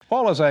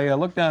Paul, as I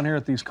look down here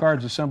at these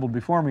cards assembled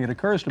before me, it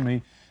occurs to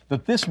me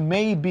that this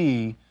may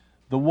be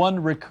the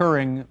one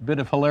recurring bit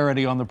of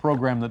hilarity on the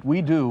program that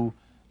we do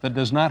that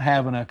does not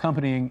have an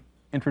accompanying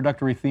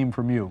introductory theme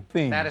from you.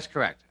 That is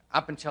correct.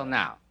 Up until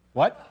now.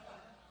 What?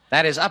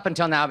 That is up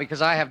until now,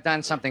 because I have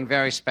done something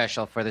very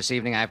special for this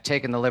evening. I've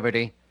taken the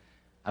liberty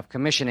of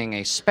commissioning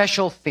a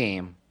special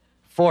theme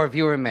for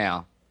viewer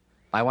mail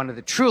by one of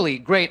the truly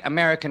great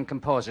American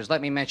composers. Let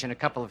me mention a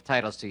couple of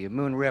titles to you.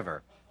 Moon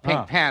River,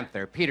 Pink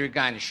Panther, Peter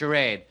Gunn,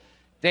 Charade,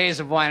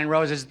 Days of Wine and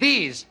Roses.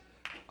 These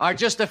are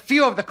just a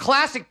few of the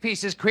classic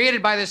pieces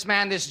created by this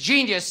man, this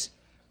genius.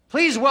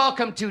 Please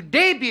welcome to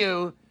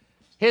debut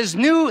his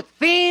new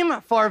theme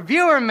for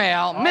viewer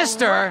mail,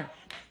 Mr.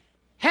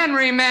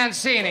 Henry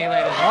Mancini,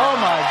 ladies and gentlemen. Oh,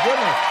 my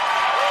goodness.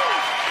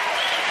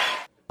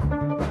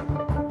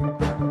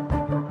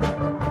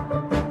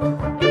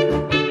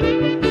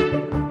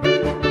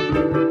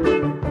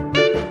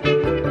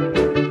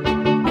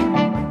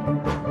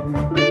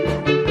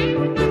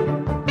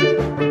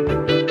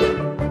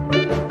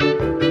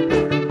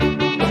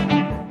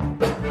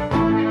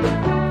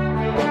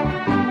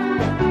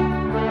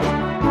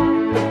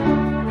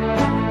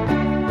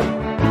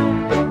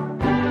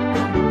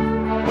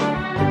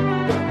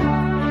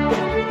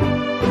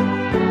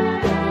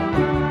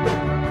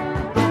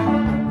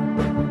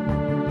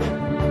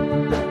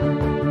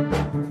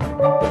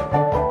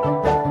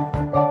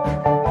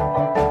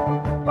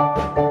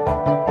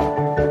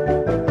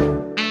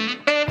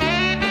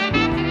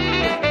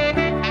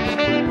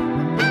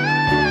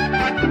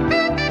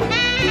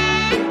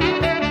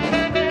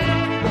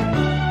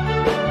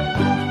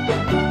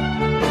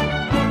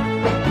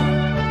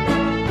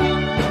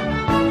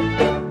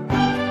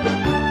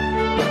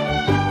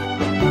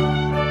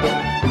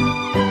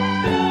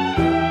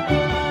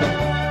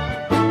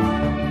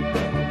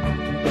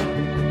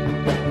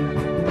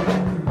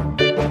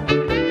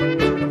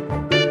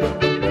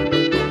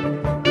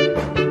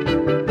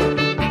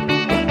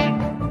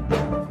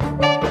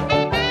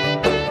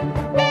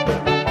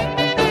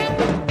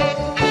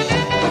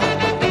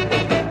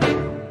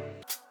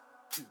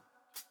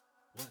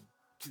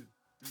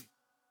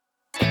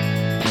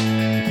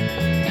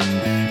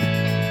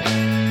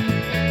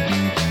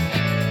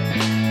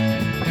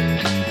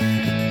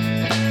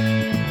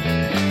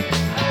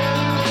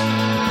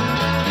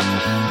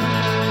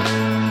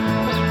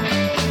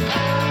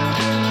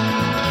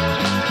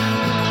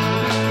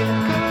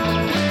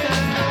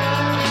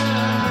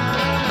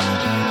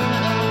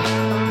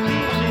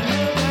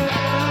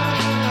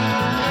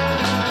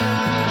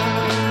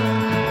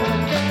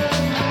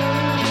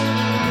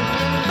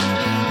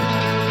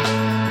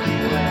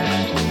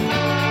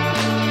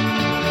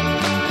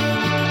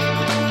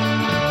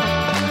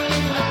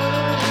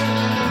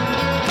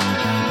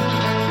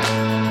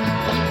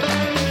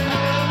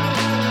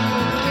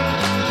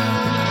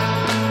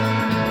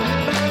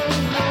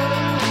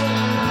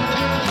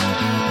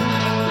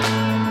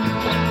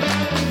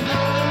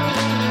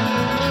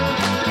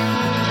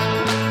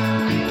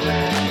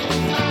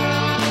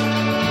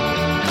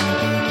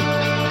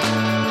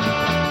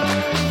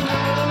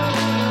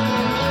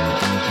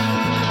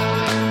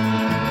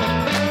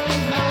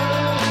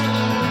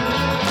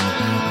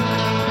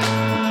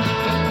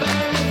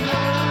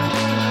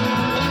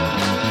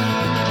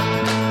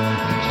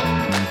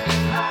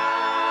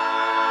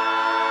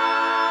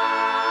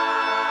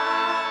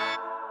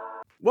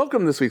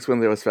 Welcome to this week's When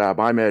There Was Fab.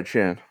 I'm Ed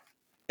Chin.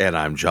 And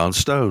I'm John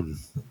Stone.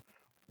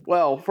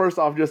 Well, first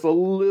off, just a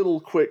little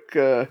quick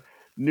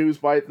news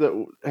bite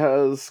that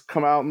has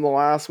come out in the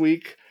last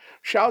week.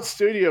 Shout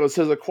Studios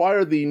has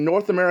acquired the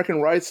North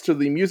American rights to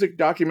the music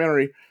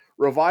documentary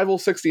Revival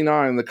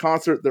 69, the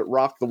concert that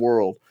rocked the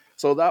world.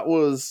 So that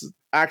was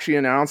actually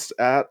announced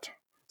at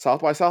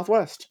South by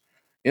Southwest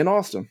in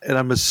Austin. And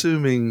I'm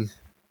assuming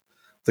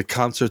the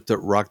concert that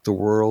rocked the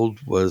world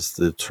was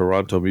the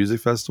Toronto Music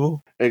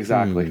Festival?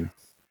 Exactly.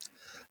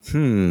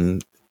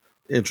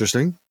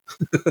 Interesting.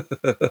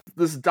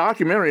 This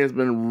documentary has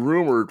been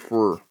rumored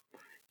for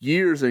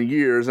years and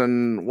years,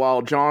 and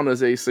while John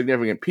is a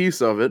significant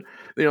piece of it,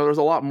 there's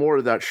a lot more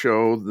to that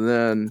show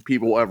than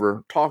people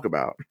ever talk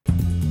about.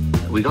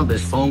 We got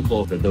this phone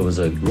call that there was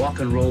a rock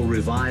and roll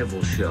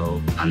revival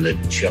show, and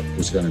that Chuck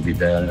was going to be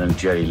there, and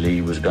Jerry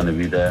Lee was going to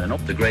be there, and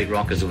up the great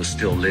rockers that were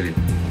still living.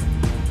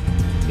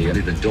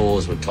 The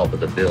Doors were top of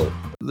the bill.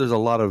 There's a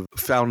lot of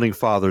founding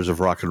fathers of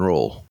rock and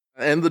roll.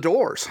 And the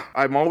Doors.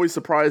 I'm always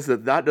surprised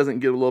that doesn't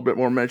get a little bit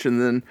more mention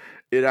than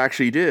it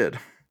actually did.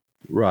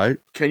 Right.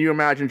 Can you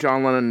imagine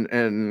John Lennon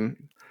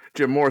and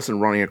Jim Morrison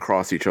running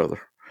across each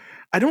other?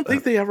 I don't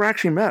think they ever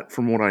actually met,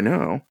 from what I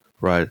know.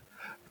 Right.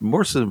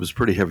 Morrison was a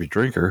pretty heavy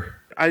drinker.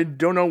 I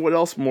don't know what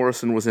else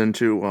Morrison was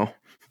into. Well,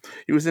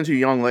 he was into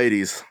young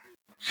ladies.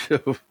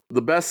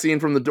 The best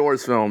scene from the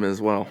Doors film is,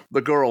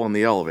 the girl in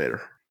the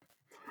elevator.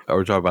 Are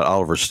we talking about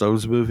Oliver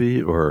Stone's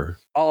movie, or?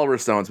 Oliver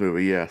Stone's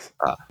movie, yes.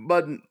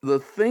 But the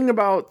thing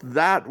about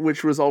that,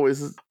 which was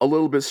always a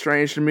little bit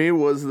strange to me,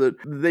 was that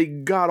they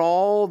got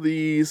all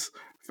these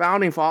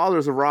founding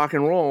fathers of rock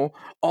and roll,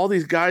 all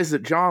these guys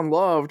that John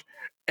loved,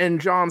 And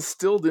Jon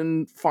still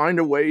didn't find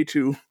a way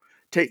to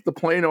take the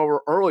plane over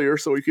earlier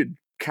so he could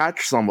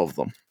catch some of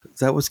them.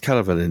 That was kind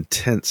of an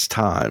intense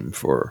time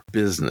for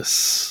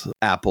business,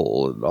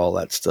 Apple and all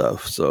that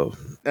stuff. So,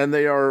 and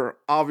they are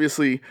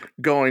obviously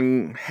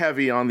going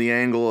heavy on the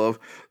angle of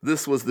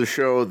this was the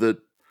show that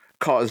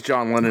caused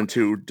John Lennon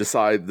to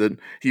decide that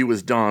he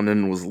was done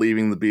and was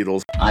leaving the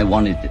Beatles. I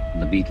wanted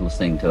the Beatles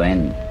thing to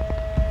end.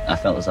 I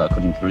felt as though I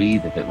couldn't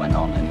breathe if it went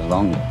on any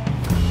longer.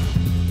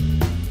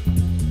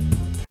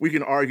 We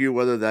can argue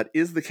whether that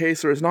is the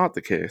case or is not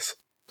the case.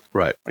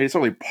 right, I mean, it's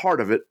only part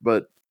of it,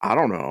 but I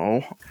don't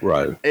know.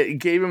 right. It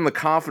gave him the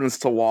confidence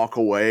to walk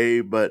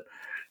away, but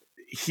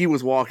he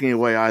was walking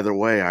away either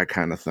way, I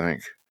kind of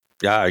think.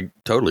 Yeah, I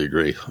totally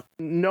agree.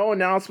 No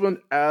announcement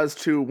as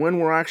to when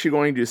we're actually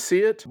going to see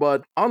it,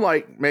 but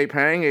unlike May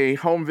Pang, a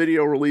home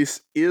video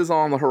release is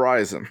on the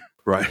horizon.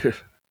 Right.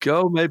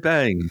 Go May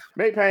Pang.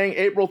 May Pang,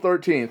 April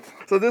 13th.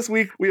 So this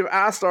week, we have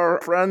asked our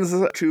friends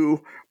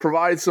to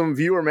provide some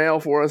viewer mail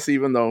for us,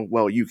 even though,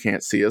 well, you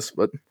can't see us,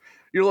 but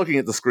you're looking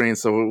at the screen,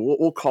 so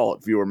we'll call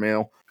it viewer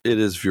mail. It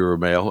is viewer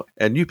mail.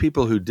 And you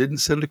people who didn't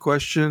send a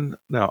question,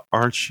 now,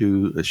 aren't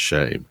you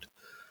ashamed?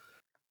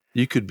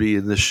 You could be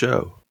in this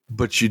show,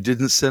 but you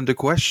didn't send a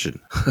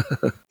question.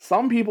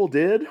 Some people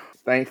did,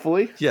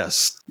 thankfully.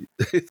 Yes.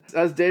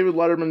 As David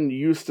Letterman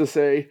used to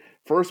say,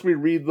 first we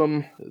read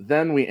them,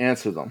 then we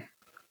answer them.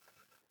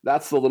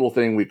 That's the little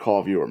thing we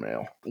call viewer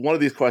mail. One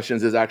of these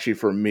questions is actually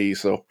for me,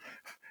 so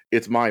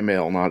it's my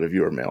mail, not a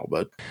viewer mail.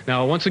 But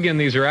Now, once again,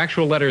 these are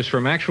actual letters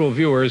from actual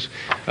viewers.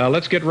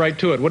 Let's get right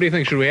to it. What do you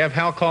think? Should we have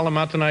Hal call them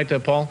out tonight,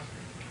 Paul?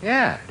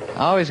 Yeah,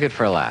 always good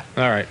for a laugh.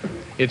 All right.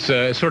 It's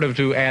sort of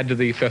to add to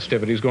the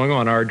festivities going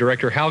on. Our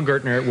director, Hal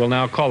Gertner, will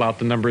now call out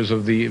the numbers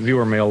of the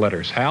viewer mail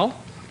letters. Hal?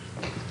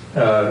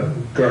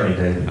 Gurney,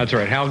 David. That's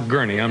right, Hal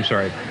Gurney. I'm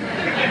sorry.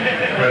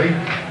 Ready?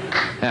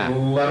 Yeah.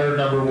 Letter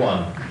number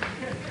 1.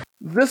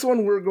 this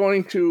one we're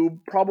going to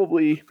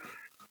probably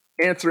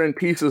answer in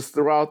pieces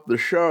throughout the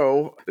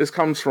show. This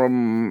comes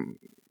from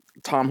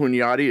Tom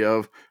Hunyadi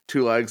of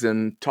Two Legs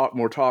and Talk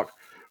More Talk.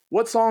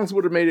 What songs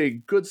would have made a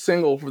good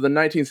single for the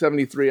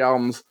 1973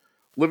 albums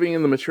Living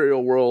in the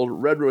Material World,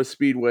 Red Rose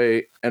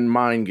Speedway, and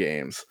Mind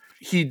Games?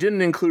 He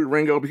didn't include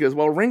Ringo because,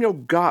 well, Ringo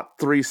got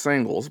 3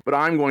 singles, but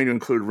I'm going to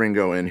include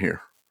Ringo in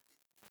here.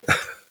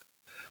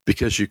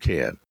 Because you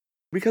can.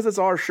 Because it's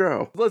our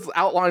show. Let's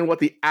outline what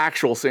the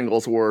actual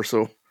singles were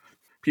so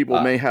people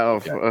may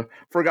have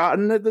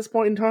forgotten at this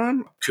point in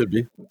time. Could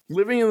be.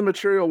 Living in the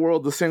Material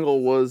World, the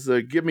single was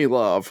Give Me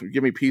Love,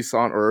 Give Me Peace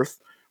on Earth,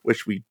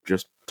 which we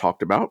just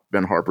talked about.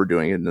 Ben Harper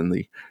doing it in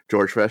the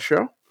George Fest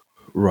show.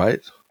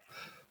 Right.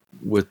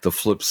 With the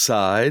flip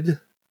side,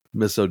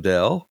 Miss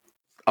Odell.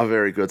 A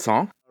very good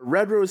song.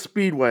 Red Rose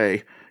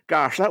Speedway.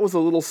 Gosh, that was a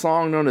little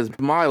song known as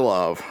My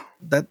Love.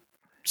 That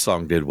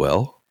song did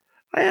well.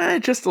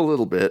 Just a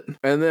little bit.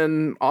 And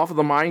then off of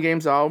the Mind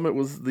Games album, it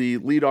was the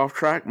lead-off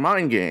track,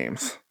 Mind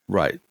Games.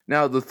 Right.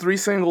 Now, the 3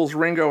 singles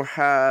Ringo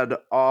had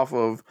off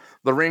of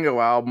the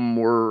Ringo album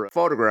were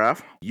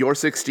Photograph, You're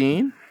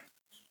 16,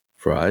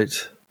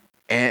 Right.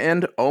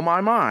 and Oh My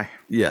My.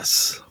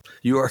 Yes.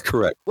 You are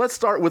correct. Let's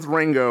start with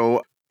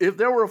Ringo. If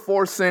there were a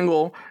 4th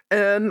single,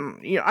 and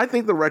I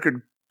think the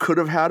record could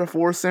have had a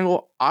 4th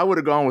single, I would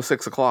have gone with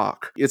 6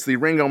 O'Clock. It's the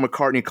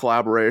Ringo-McCartney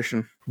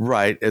collaboration.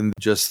 Right. And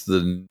just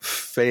the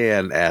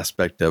fan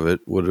aspect of it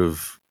would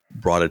have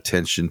brought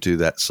attention to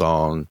that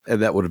song.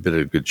 And that would have been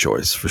a good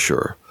choice for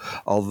sure.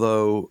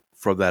 Although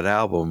from that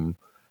album,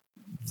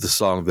 the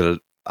song that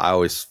I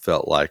always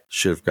felt like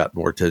should have got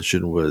more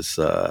attention was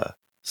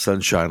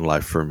Sunshine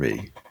Life for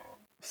Me.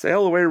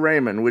 Sail Away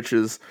Raymond, which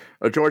is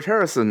a George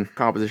Harrison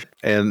composition.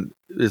 And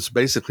it's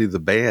basically the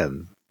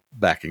band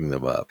backing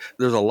them up.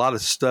 There's a lot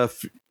of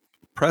stuff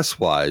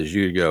press-wise.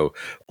 You go,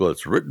 well,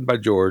 it's written by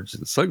George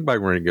and sung by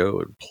Ringo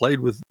and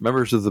played with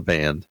members of the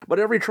band. But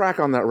every track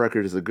on that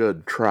record is a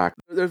good track.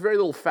 There's very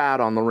little fat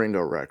on the Ringo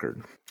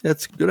record.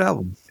 It's a good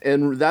album.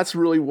 And that's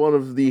really one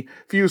of the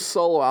few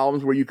solo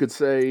albums where you could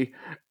say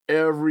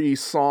every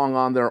song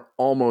on there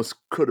almost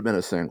could have been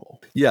a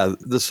single. Yeah,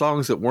 the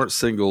songs that weren't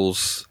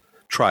singles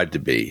tried to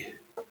be.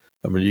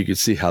 I mean, you could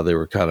see how they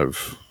were kind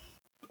of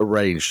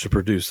arranged to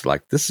produce,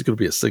 like, this is going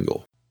to be a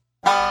single.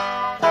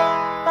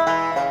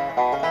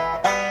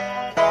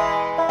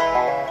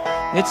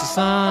 It's a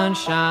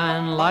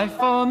sunshine life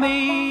for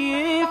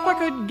me. If I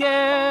could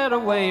get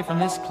away from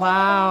this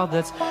cloud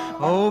that's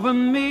over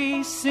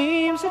me,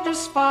 seems to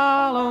just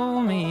follow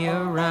me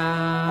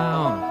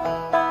around.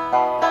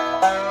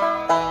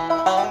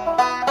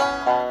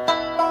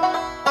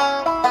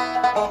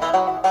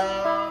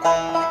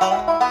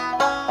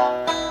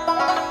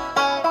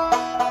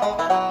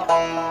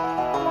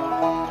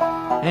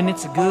 And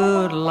it's a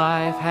good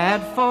life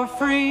had for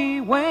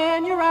free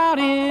when you're out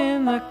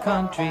in the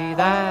country.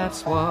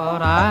 That's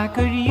what I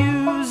could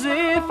use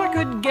if I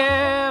could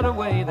get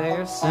away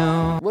there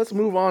soon. Let's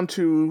move on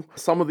to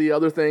some of the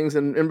other things.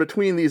 And in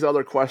between these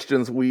other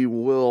questions, we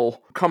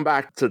will come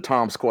back to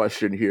Tom's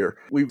question here.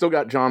 We've still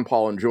got John,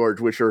 Paul, and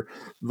George, which are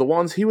the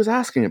ones he was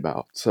asking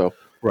about. So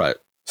Right.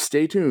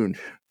 stay tuned.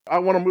 I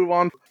want to move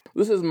on.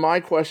 This is my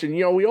question.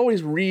 We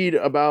always read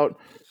about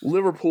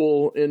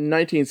Liverpool in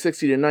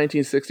 1960 to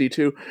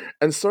 1962,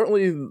 and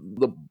certainly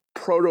the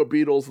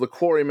proto-Beatles, the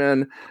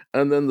Quarrymen,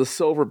 and then the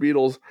Silver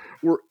Beatles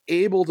were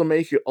able to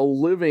make a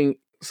living,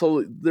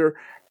 so there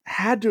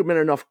had to have been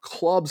enough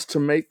clubs to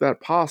make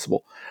that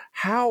possible.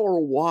 How or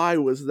why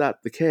was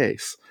that the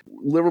case?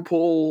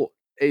 Liverpool,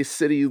 a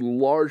city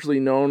largely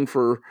known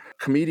for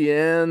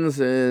comedians,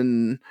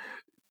 and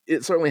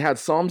it certainly had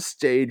some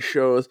stage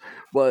shows,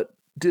 but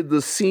did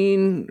the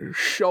scene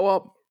show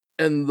up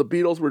and the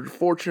Beatles were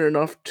fortunate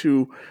enough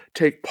to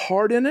take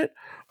part in it?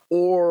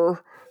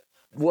 Or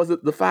was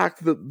it the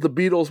fact that the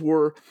Beatles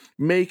were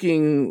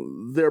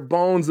making their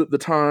bones at the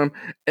time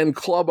and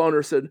club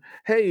owners said,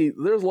 hey,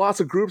 there's lots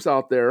of groups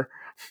out there.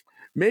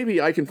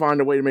 Maybe I can find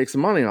a way to make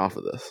some money off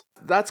of this?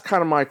 That's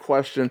kind of my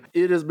question.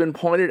 It has been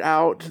pointed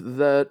out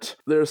that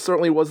there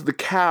certainly was the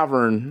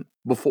Cavern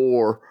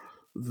before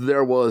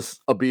there was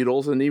a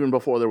Beatles, and even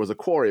before there was a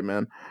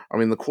Quarrymen. I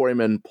mean, the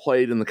Quarrymen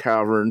played in the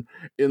Cavern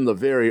in the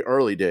very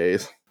early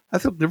days. I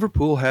think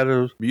Liverpool had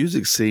a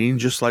music scene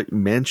just like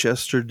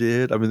Manchester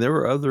did. I mean, there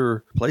were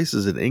other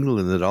places in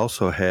England that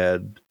also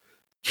had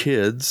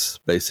kids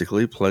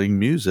basically playing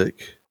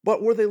music.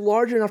 But were they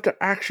large enough to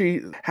actually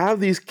have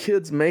these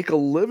kids make a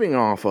living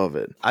off of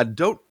it? I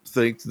don't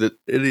think that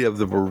any of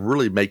them were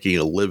really making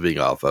a living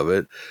off of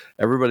it.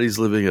 Everybody's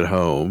living at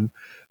home.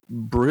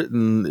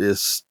 Britain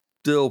is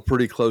still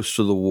pretty close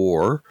to the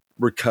war,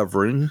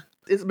 recovering.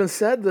 It's been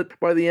said that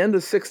by the end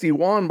of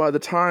 61, by the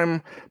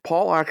time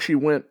Paul actually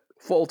went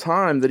full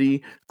time, that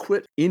he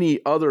quit any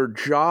other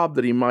job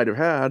that he might have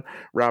had,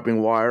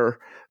 wrapping wire,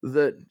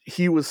 that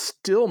he was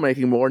still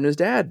making more than his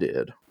dad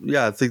did.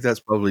 Yeah, I think that's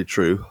probably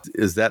true.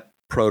 Is that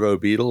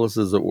proto-Beatles,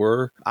 as it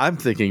were? I'm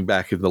thinking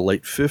back in the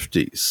late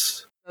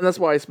 50s. And that's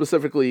why I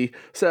specifically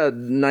said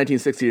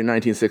 1960 to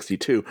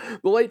 1962.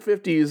 The late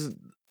 50s,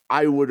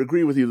 I would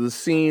agree with you, the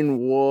scene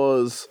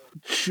was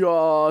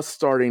just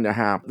starting to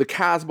happen. The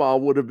Casbah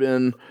would have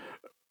been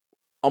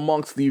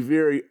amongst the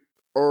very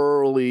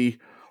early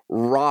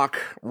rock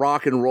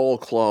and roll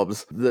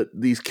clubs that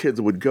these kids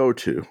would go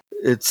to.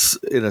 It's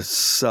in a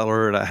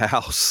cellar in a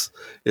house.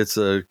 It's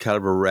a kind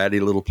of a ratty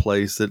little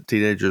place that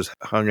teenagers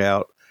hung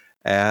out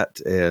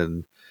at,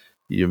 and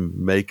you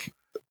make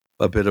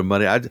a bit of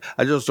money.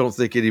 I just don't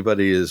think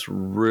anybody is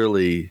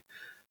really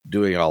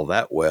doing all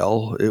that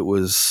well. It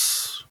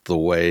was the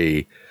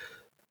way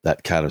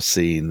that kind of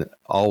scene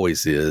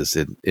always is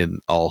in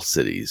all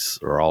cities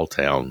or all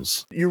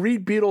towns. You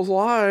read Beatles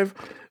Live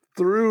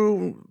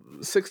through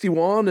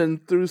 61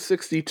 and through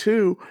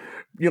 62,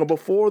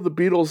 before the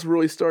Beatles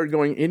really started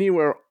going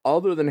anywhere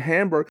other than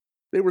Hamburg,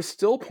 they were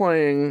still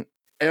playing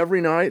every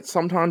night,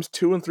 sometimes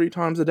 2 and 3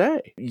 times a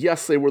day.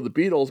 Yes, they were the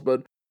Beatles,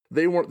 but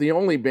they weren't the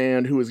only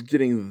band who was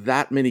getting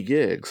that many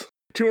gigs.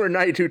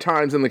 292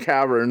 times in the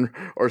Cavern,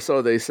 or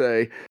so they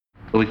say.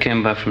 We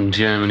came back from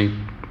Germany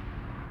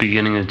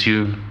beginning of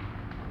June.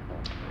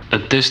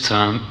 At this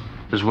time,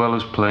 as well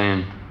as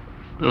playing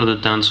other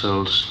dance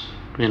halls,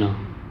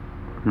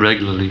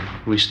 regularly,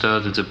 we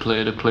started to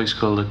play at a place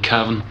called the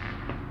Cavern,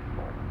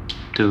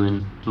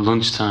 doing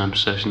lunchtime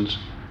sessions.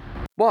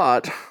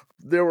 But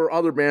there were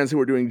other bands who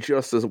were doing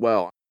just as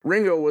well.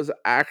 Ringo was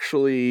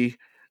actually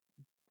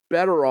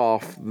better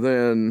off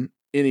than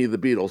any of the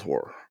Beatles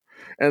were.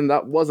 And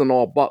that wasn't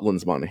all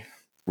Butlin's money.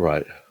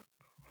 Right.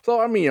 So,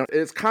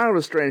 it's kind of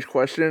a strange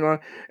question,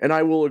 and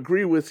I will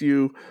agree with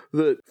you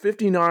that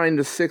 59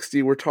 to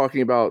 60, we're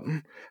talking about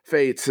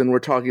fates, and we're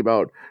talking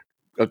about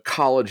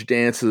college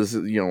dances,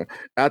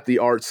 at the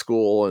art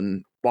school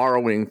and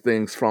borrowing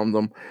things from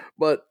them.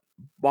 But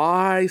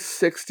by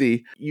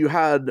 60, you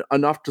had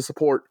enough to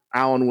support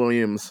Alan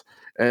Williams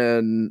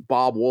and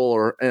Bob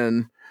Wooler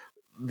and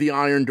the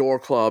Iron Door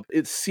Club.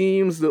 It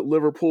seems that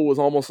Liverpool was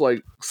almost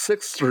like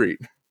 6th Street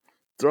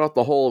throughout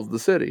the whole of the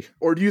city.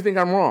 Or do you think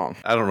I'm wrong?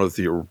 I don't know if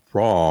you're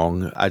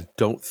wrong. I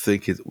don't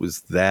think it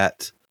was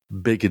that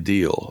big a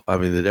deal. I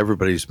mean, that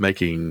everybody's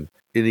making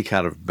any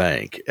kind of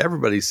bank.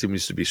 Everybody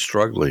seems to be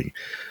struggling.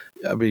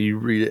 I mean, you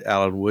read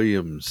Alan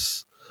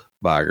Williams'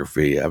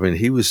 biography. I mean,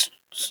 he was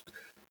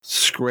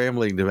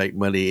scrambling to make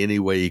money any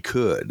way he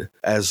could,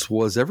 as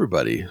was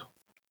everybody.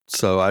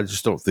 So I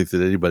just don't think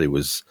that anybody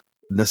was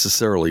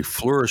necessarily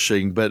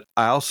flourishing. But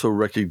I also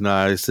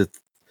recognize that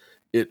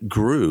it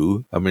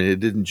grew. I mean, it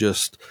didn't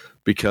just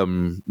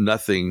become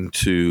nothing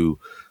to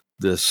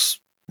this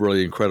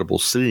really incredible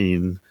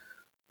scene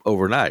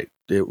overnight.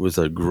 It was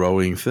a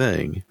growing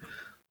thing.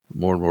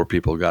 More and more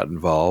people got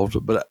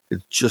involved, but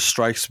it just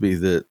strikes me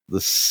that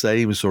the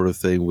same sort of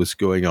thing was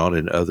going on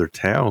in other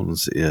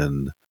towns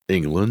in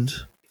England.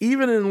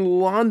 Even in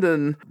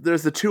London,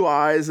 there's the Two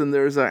Eyes and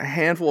there's a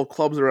handful of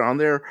clubs around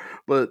there,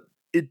 but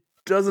it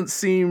doesn't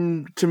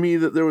seem to me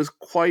that there was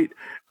quite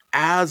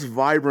as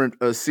vibrant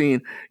a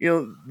scene.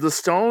 The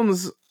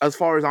Stones, as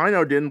far as I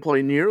know, didn't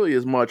play nearly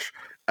as much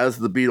as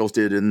the Beatles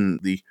did in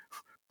the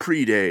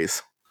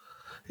pre-days.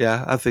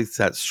 Yeah, I think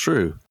that's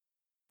true.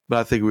 But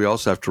I think we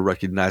also have to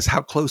recognize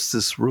how close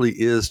this really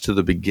is to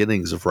the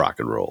beginnings of rock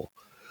and roll.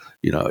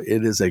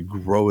 It is a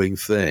growing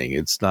thing.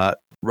 It's not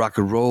rock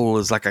and roll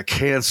is like a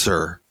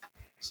cancer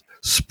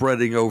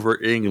spreading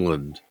over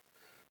England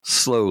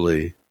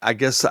slowly. I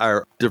guess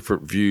our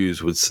different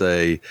views would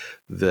say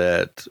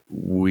that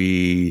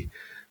we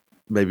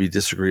maybe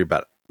disagree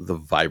about the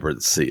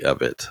vibrancy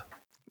of it.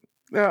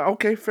 Yeah,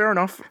 okay, fair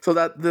enough. So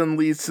that then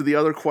leads to the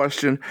other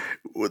question.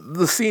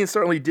 The scene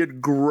certainly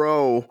did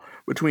grow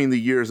between the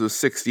years of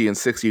 60 and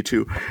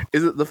 62.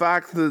 Is it the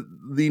fact that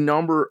the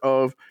number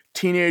of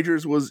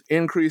teenagers was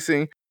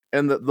increasing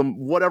and that the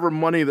whatever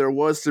money there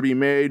was to be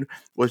made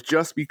was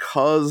just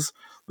because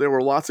there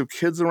were lots of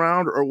kids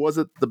around, or was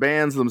it the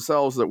bands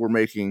themselves that were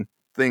making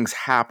things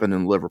happen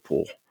in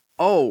Liverpool?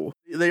 Oh,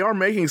 they are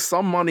making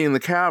some money in the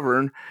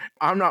cavern.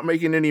 I'm not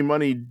making any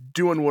money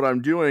doing what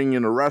I'm doing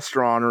in a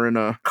restaurant or in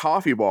a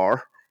coffee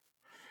bar.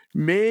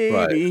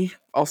 Maybe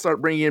I'll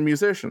start bringing in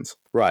musicians.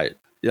 Right.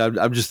 Yeah,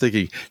 I'm just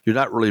thinking you're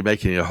not really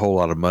making a whole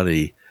lot of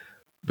money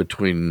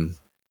between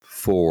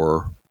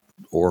 4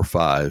 or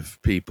 5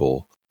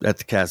 people at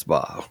the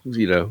Casbah,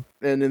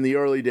 And in the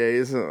early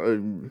days,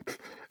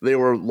 they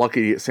were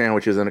lucky to get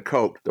sandwiches and a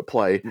Coke to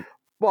play.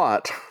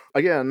 But,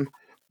 again,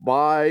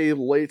 by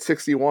late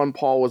 61,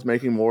 Paul was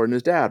making more than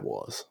his dad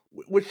was,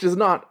 which is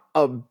not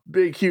a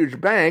big, huge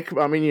bank.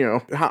 I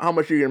mean, how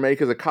much are you going to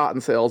make as a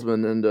cotton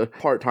salesman and a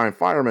part-time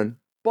fireman?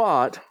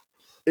 But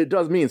it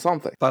does mean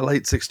something. By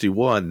late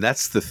 61,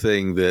 that's the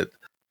thing that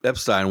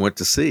Epstein went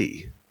to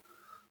see,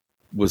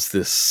 was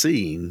this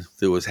scene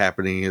that was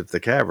happening at the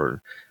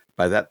cavern.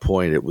 By that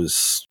point, it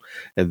was,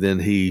 and then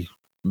he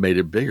made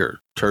it bigger,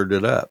 turned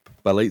it up.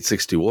 By late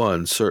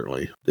 61,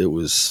 certainly, it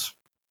was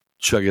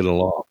chugging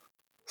along.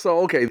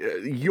 So, okay,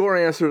 your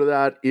answer to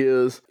that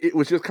is it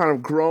was just kind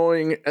of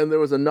growing and there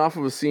was enough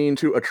of a scene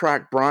to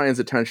attract Brian's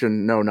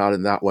attention. No, not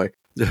in that way.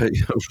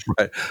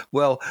 Right.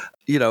 Well,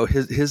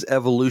 his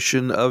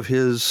evolution of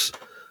his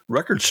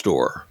record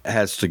store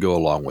has to go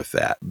along with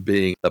that,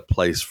 being a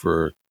place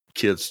for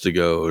kids to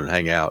go and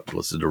hang out and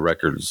listen to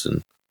records.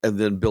 And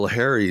then Bill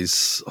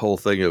Harry's whole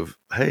thing of,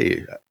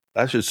 hey,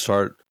 I should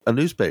start a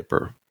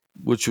newspaper,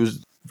 which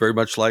was very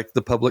much like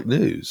the public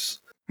news.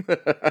 In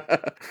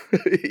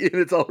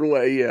its own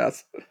way,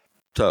 yes.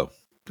 So,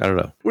 I don't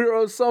know. We are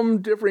of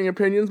some differing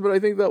opinions, but I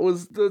think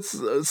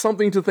that's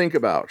something to think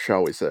about,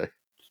 shall we say.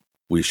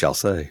 We shall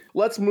say.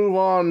 Let's move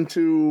on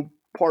to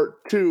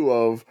part 2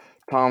 of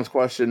Tom's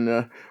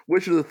question.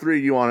 Which of the 3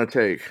 do you want to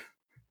take?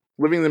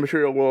 Living in the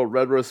Material World,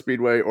 Red Rose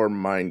Speedway, or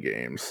Mind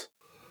Games?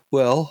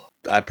 Well,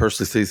 I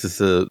personally think that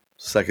the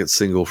second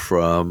single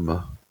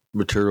from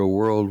Material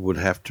World would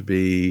have to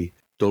be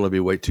Don't Let Me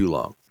Wait Too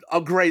Long.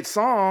 A great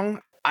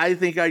song. I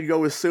think I'd go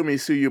with Sue Me,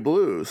 Sue You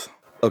Blues.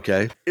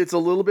 Okay. It's a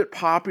little bit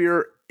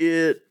poppier.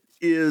 It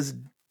is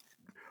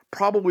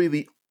probably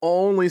the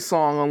only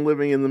song on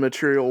Living in the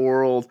Material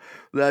World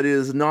that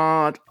is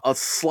not a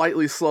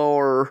slightly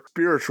slower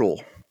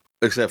spiritual.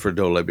 Except for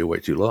Don't Let Me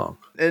Wait Too Long.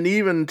 And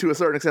even to a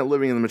certain extent,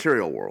 Living in the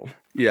Material World.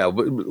 Yeah,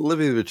 but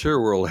Living in the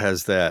Material World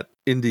has that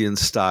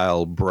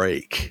Indian-style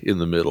break in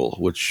the middle,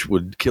 which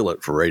would kill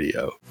it for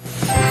radio.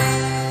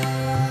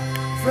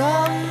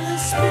 From the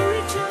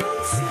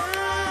spiritual side,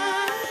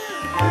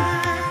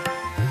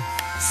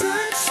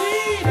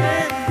 sunshine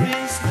and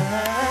grace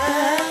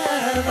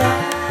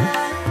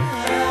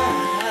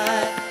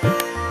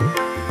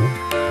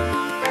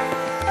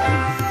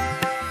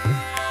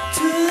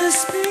to the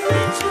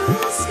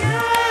spiritual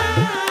sky.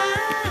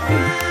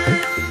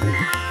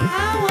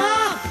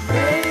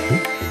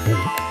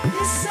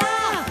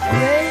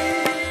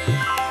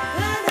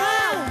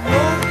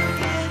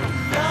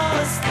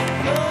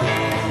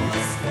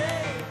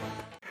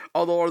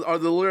 Although are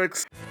the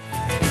lyrics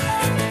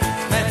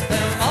Met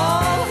them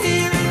all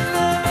here in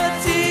the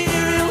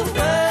material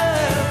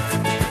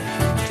world.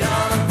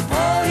 John and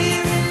Paul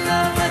here in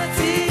the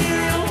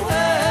material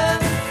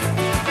world.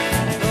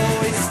 Though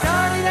we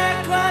started out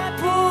quite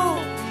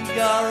poor, we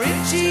got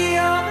Richie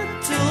on a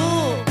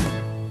tool.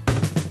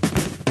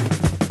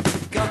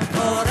 Got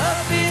caught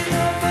up in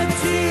the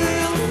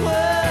material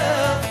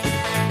world.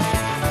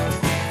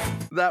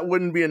 that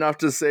wouldn't be enough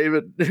to save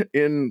it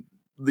in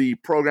the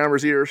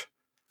programmer's ears?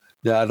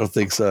 Yeah, I don't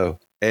think so.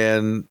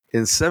 And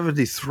in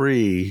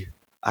 73,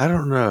 I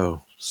don't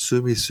know,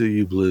 Sue Me, Sue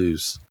You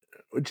Blues.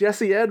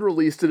 Jesse Ed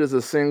released it as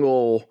a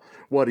single,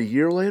 a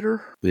year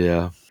later?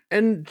 Yeah.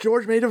 And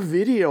George made a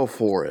video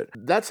for it.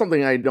 That's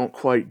something I don't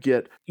quite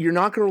get. You're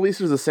not going to release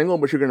it as a single,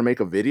 but you're going to make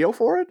a video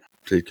for it?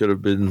 It could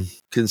have been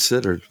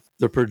considered.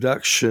 The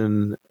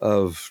production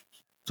of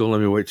Don't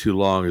Let Me Wait Too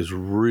Long is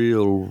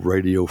real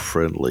radio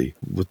friendly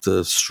with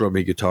the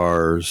strummy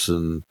guitars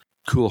and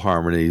cool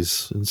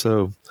harmonies. And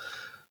so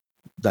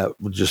that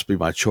would just be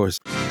my choice.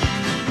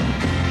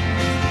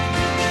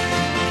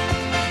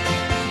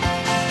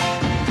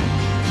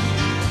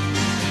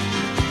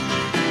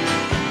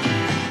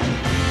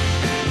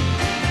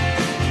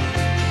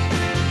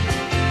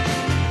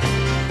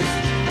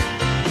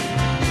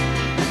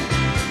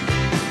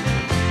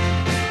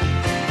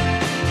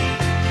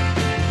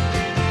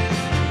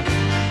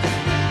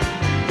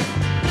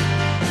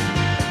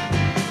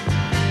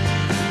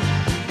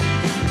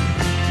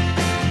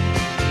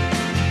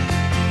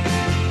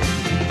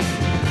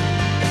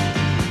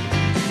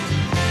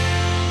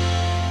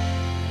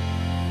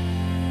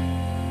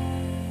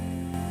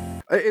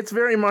 It's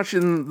very much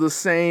in the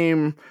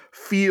same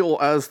feel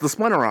as the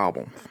Splinter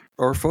album.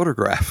 Or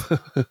Photograph.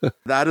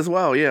 That as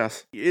well,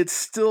 yes. It's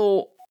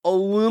still a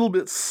little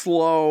bit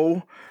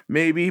slow,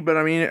 maybe, but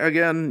I mean,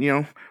 again,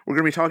 we're going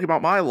to be talking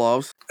about my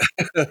loves,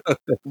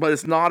 but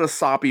it's not a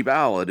soppy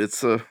ballad.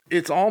 It's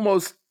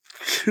almost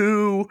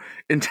too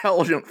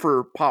intelligent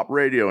for pop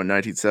radio in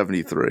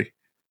 1973.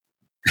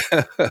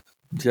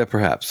 Yeah,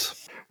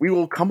 perhaps. We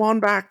will come on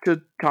back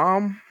to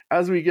Tom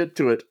as we get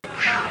to it.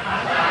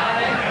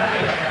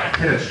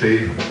 Yeah,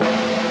 Steve.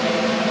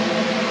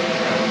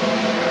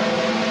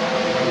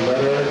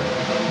 Letter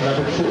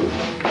number 2.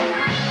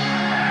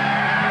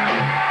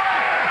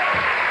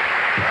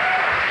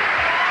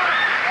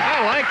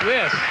 I like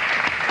this.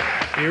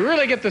 You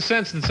really get the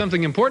sense that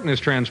something important is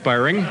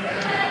transpiring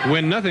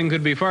when nothing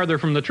could be farther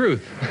from the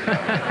truth.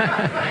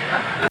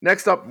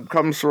 Next up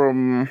comes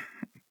from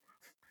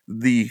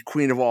the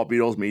queen of all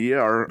Beatles media,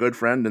 our good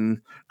friend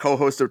and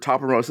co-host of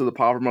Toppermost of the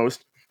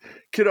Poppermost,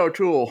 Kid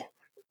O'Toole.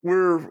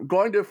 We're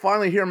going to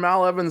finally hear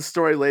Mal Evans'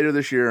 story later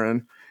this year,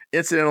 and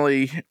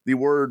incidentally, the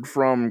word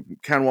from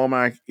Ken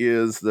Womack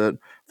is that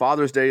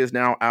Father's Day is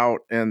now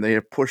out, and they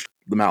have pushed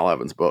the Mal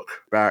Evans book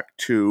back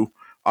to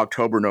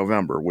October,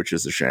 November, which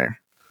is a shame.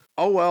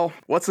 Oh well,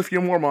 what's a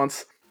few more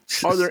months?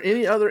 Are there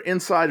any other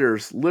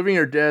insiders, living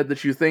or dead,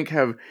 that you think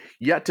have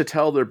yet to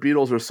tell their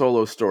Beatles or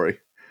solo story?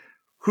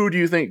 Who do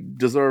you think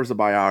deserves a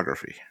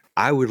biography?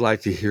 I would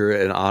like to hear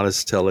an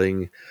honest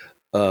telling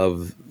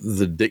of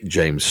the Dick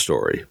James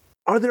story.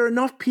 Are there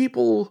enough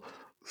people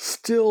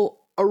still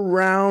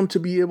around to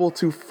be able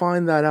to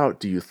find that out,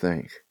 do you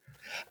think?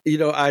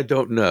 I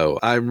don't know.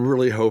 I'm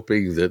really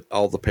hoping that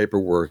all the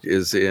paperwork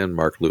is in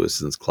Mark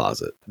Lewison's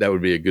closet. That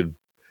would be a good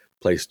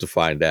place to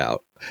find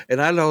out.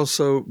 And I'd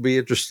also be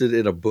interested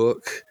in a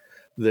book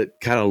that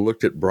kind of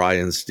looked at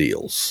Brian's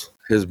deals,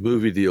 his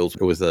movie deals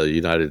with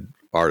United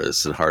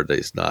Artists and Hard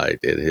Day's Night,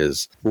 and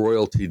his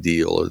royalty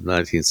deal in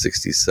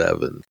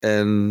 1967,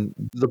 and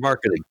the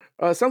marketing.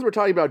 Since we're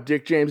talking about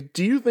Dick James,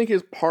 do you think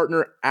his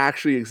partner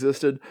actually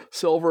existed,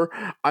 Silver?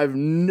 I've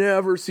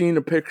never seen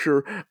a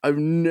picture. I've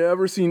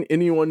never seen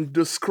anyone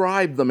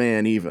describe the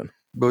man even.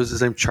 What was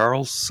his name?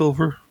 Charles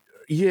Silver?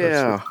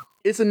 Yeah.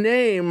 It's a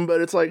name,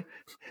 but it's like,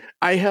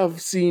 I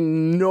have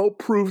seen no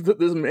proof that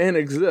this man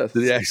exists.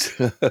 Yes.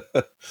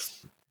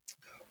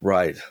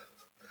 Right.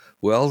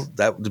 Well,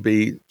 that would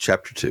be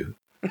chapter 2.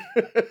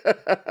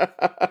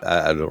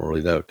 I don't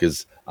really know,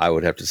 because I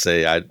would have to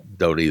say I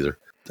don't either.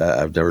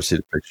 I've never seen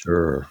a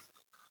picture.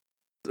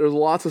 There's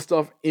lots of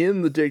stuff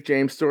in the Dick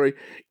James story,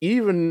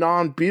 even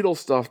non-Beatles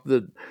stuff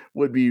that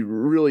would be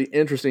really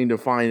interesting to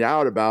find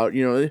out about.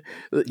 Even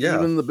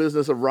the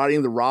business of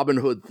writing the Robin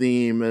Hood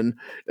theme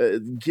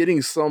and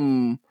getting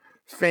some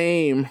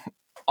fame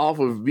off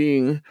of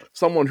being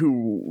someone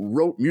who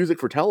wrote music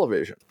for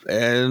television.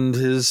 And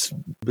his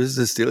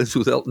business dealings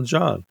with Elton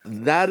John.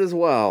 That as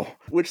well,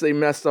 which they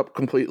messed up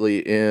completely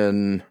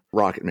in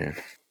Rocket Man.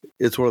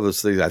 It's one of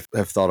those things I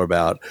have thought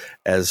about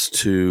as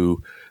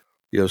to,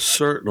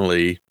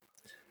 certainly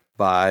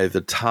by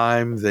the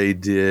time they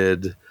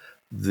did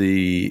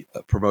the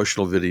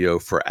promotional video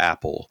for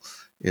Apple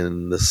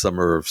in the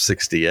summer of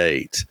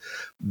 '68,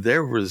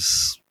 there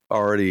was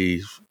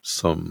already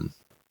some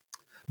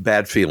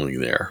bad feeling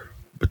there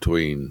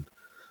between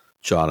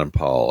John and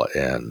Paul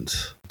and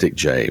Dick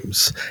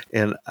James.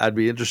 And I'd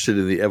be interested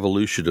in the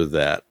evolution of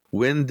that.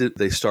 When did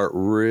they start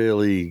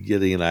really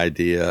getting an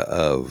idea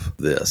of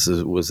this?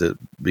 Was it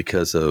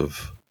because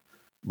of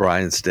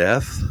Brian's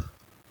death?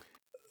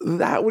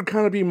 That would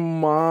kind of be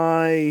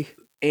my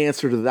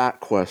answer to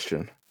that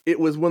question. It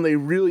was when they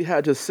really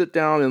had to sit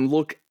down and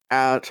look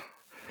at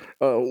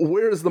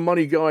where is the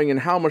money going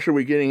and how much are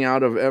we getting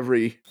out of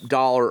every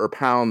dollar or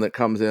pound that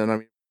comes in. I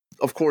mean,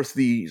 of course,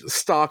 the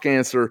stock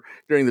answer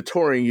during the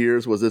touring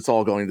years was it's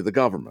all going to the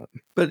government.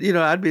 But,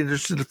 I'd be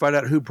interested to find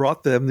out who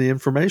brought them the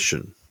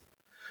information.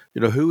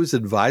 Who was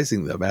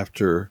advising them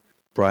after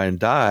Brian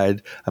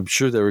died? I'm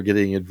sure they were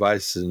getting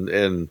advice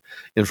and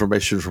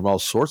information from all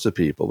sorts of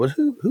people. But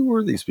who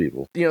were these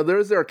people?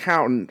 There's their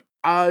accountant.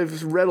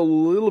 I've read a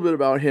little bit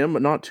about him,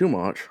 but not too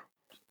much.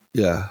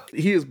 Yeah.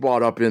 He is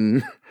brought up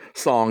in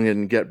Song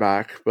and Get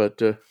Back,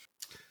 but...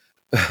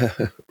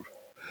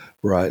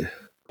 Right.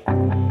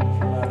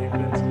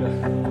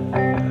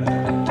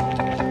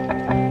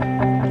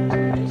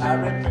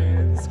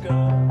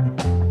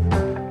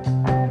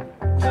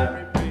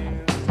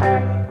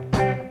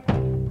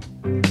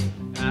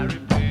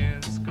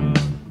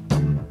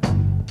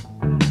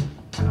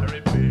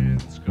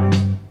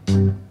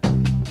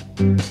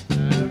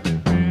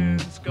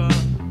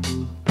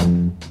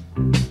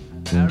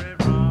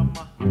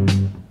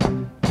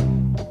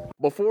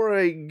 Before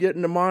I get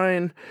into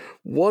mine,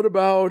 what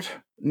about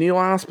Neil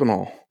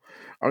Aspinall?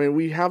 I mean,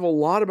 we have a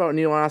lot about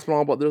Neil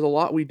Aspinall, but there's a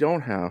lot we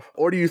don't have.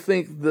 Or do you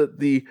think that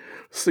the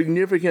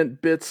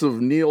significant bits of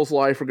Neil's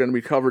life are going to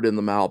be covered in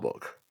the Mal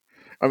book?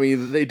 I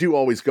mean, they do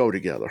always go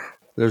together.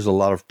 There's a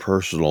lot of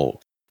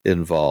personal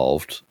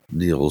involved.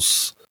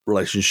 Neil's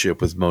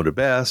relationship with Mona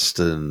Best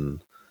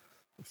and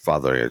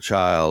fathering a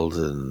child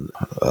and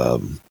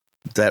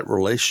that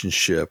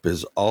relationship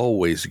is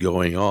always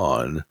going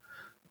on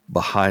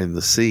behind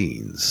the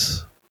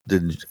scenes.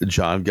 Did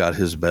John got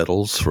his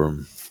medals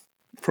from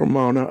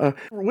Mona?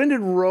 When did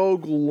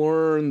Rogue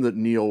learn that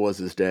Neil was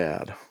his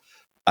dad?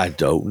 I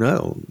don't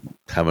know.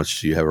 How much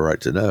do you have a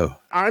right to know?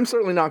 I'm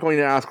certainly not going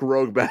to ask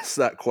Rogue Bess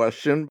that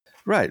question.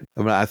 Right. I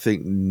mean, I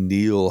think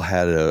Neil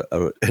had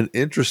an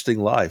interesting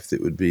life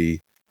that would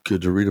be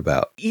good to read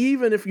about.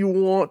 Even if you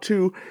want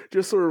to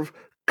just sort of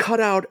cut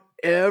out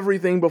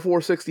everything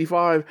before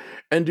 65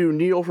 and do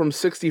Neil from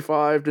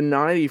 65 to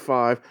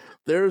 95,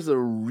 there's a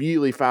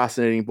really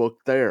fascinating book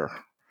there.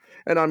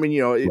 And I mean,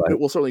 it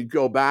will certainly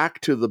go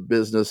back to the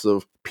business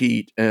of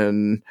Pete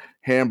and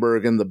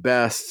Hamburg and the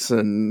Bests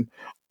and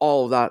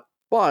all of that,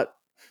 but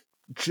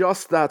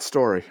just that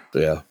story.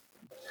 Yeah.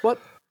 But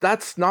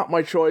that's not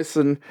my choice,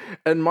 and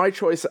my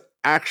choice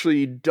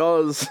actually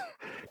does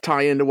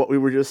tie into what we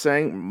were just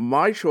saying.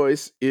 My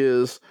choice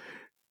is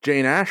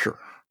Jane Asher,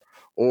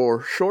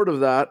 or short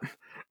of that,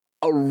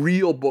 a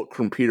real book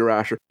from Peter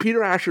Asher.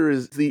 Peter Asher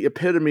is the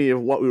epitome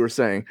of what we were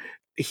saying.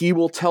 He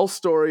will tell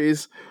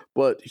stories,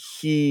 but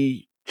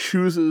he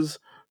chooses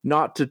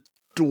not to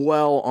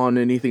dwell on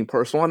anything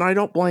personal, and I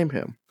don't blame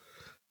him.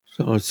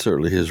 So it's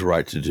certainly his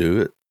right to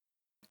do it.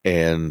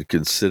 And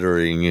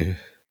considering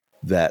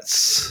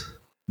that's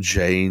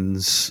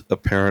Jane's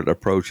apparent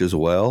approach as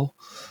well,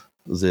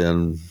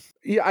 then...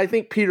 Yeah, I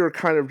think Peter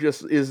kind of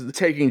just is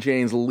taking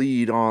Jane's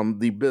lead on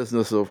the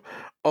business of,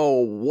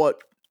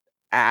 what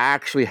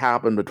actually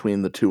happened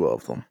between the two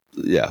of them.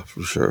 Yeah,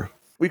 for sure.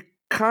 We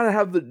kind of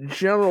have the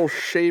general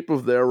shape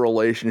of their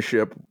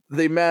relationship.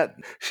 They met,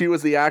 she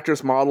was the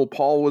actress model,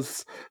 Paul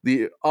was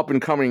the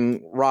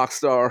up-and-coming rock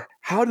star.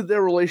 How did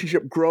their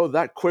relationship grow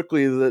that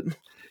quickly that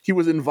he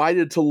was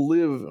invited to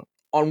live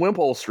on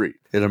Wimpole Street?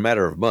 In a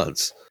matter of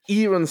months.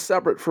 Even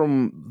separate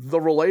from the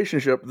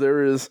relationship,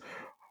 there is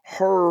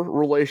her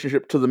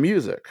relationship to the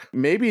music.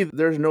 Maybe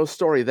there's no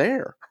story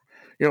there.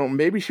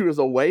 Maybe she was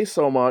away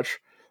so much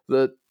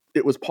that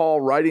it was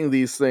Paul writing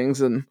these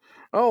things and,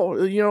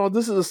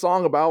 this is a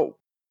song about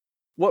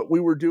what we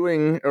were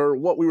doing or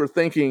what we were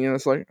thinking. And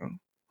it's like,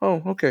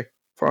 oh, okay,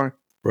 fine.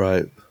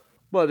 Right.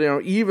 But,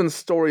 even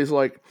stories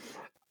like,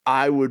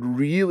 I would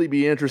really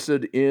be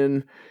interested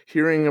in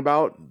hearing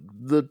about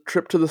the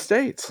trip to the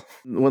States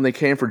when they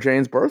came for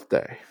Jane's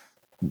birthday.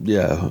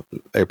 Yeah,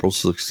 April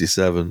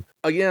 67.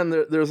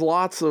 Again, there's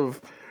lots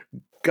of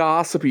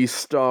gossipy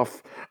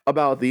stuff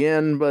about the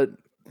end, but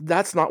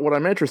that's not what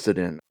I'm interested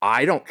in.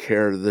 I don't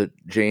care that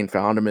Jane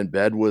found him in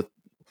bed with,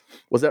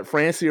 was that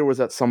Francie or was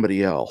that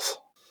somebody else?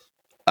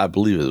 I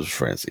believe it was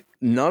Francie.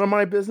 None of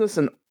my business,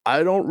 and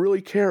I don't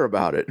really care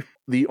about it.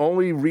 The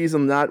only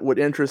reason that would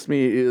interest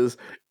me is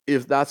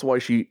if that's why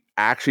she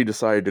actually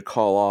decided to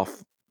call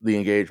off the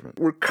engagement.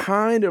 We're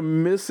kind of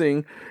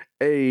missing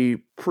a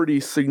pretty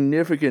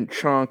significant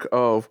chunk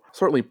of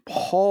certainly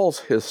Paul's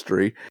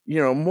history.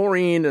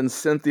 Maureen and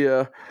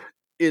Cynthia,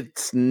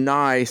 it's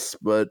nice,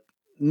 but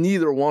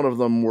neither one of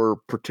them were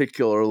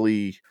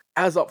particularly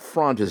as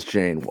upfront as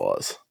Jane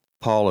was.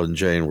 Paul and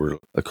Jane were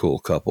a cool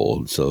couple,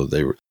 and so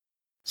they were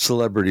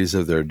celebrities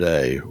of their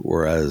day,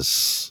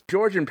 whereas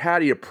George and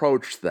Patty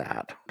approached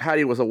that.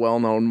 Patty was a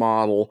well-known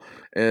model,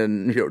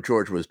 and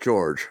George was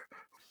George.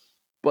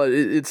 But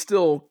it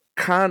still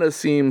kind of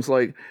seems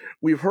like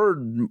we've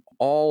heard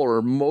all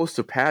or most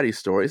of Patty's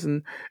stories,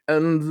 and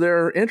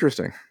they're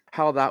interesting.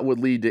 How that would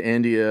lead to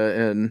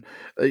India, and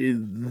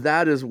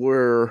that is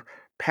where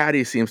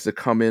Patty seems to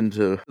come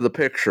into the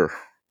picture,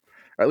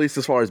 at least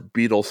as far as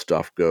Beatles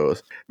stuff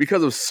goes.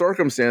 Because of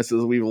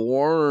circumstances, we've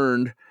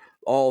learned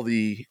all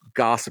the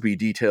gossipy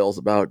details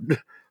about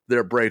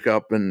their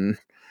breakup and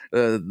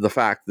the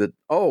fact that,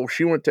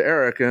 she went to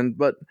Eric,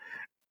 but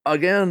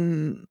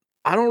again,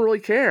 I don't really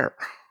care.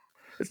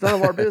 It's none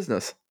of our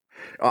business.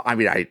 I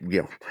mean,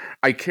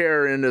 I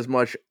care in as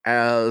much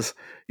as,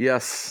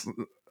 yes,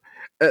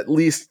 at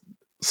least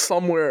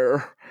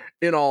somewhere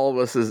in all of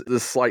us is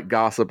this slight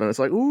gossip, and it's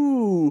like,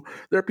 ooh,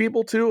 there are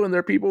people too, and there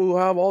are people who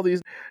have all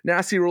these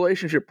nasty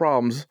relationship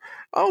problems.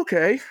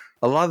 Okay.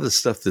 A lot of the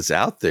stuff that's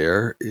out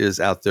there is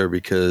out there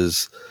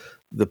because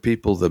the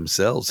people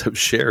themselves have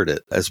shared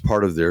it as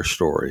part of their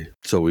story.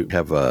 So we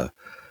have a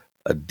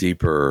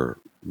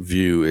deeper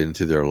view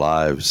into their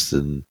lives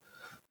than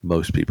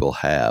most people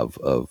have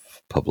of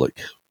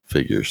public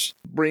figures.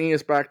 Bringing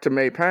us back to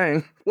May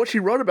Pang, what she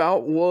wrote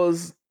about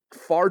was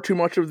far too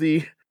much of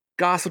the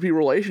gossipy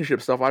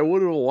relationship stuff. I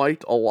would have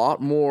liked a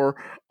lot more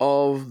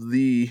of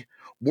the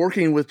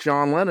working with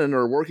John Lennon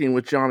or working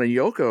with John and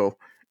Yoko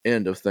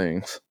end of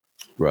things.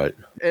 Right.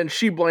 And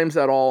she blames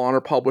that all on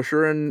her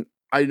publisher, and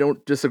I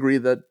don't disagree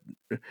that,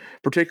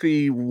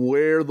 particularly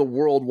where the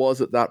world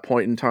was at that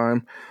point in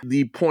time,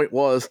 the point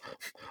was,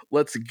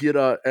 let's get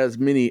as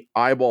many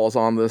eyeballs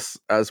on this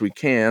as we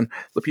can,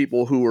 the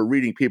people who were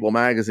reading People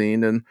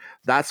magazine, and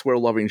that's where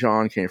Loving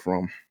John came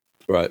from.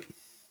 Right.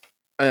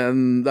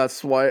 And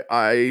that's why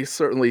I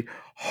certainly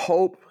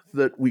hope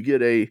that we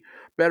get a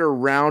better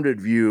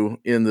rounded view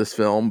in this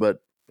film,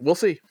 but we'll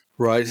see.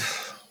 Right.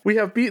 We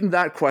have beaten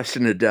that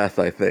question to death,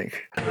 I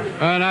think.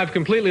 And I've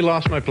completely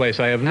lost my place.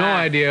 I have no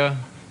idea.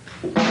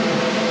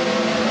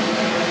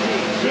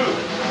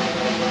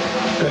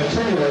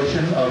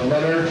 Continuation of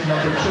letter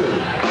number 2.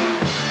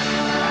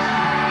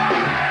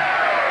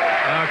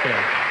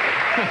 Okay.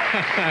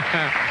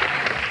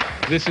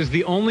 This is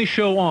the only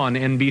show on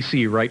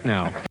NBC right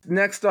now.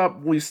 Next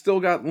up, we still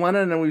got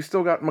Lennon and we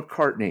still got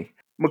McCartney.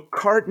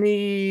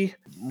 McCartney,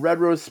 Red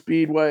Rose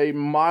Speedway,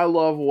 My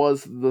Love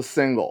was the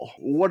single.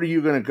 What are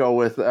you going to go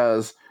with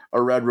as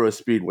a Red Rose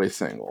Speedway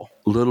single?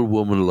 Little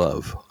Woman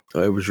Love.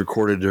 It was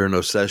recorded during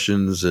those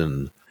sessions,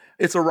 and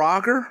It's a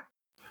rocker.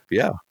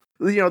 yeah.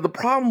 The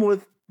problem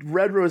with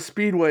Red Rose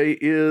Speedway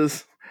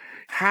is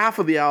half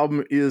of the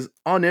album is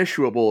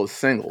unissuable as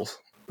singles.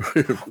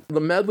 The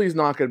medley's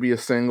not going to be a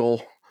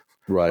single.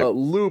 Right.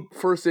 Loop,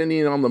 First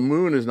Indian on the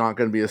Moon is not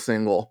going to be a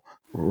single.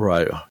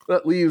 Right.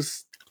 That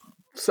leaves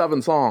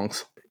 7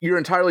 songs. You're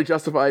entirely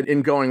justified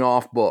in going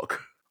off book.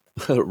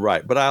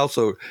 Right. But I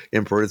also,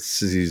 in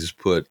parentheses,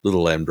 put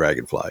Little Lamb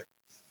Dragonfly.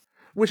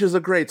 Which is a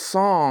great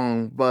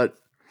song, but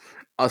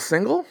a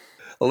single?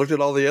 I looked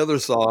at all the other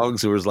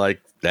songs and was like,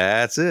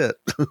 that's it.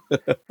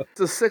 It's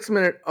a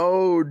 6-minute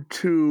ode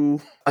to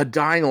a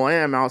dying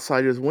lamb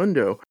outside his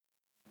window.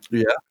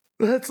 Yeah.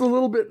 That's a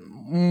little bit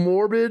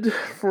morbid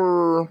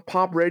for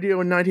pop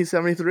radio in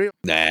 1973.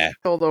 Nah.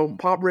 Although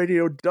pop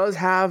radio does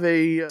have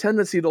a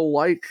tendency to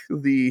like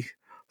the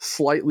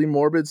slightly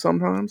morbid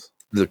sometimes.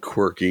 The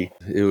quirky.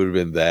 It would have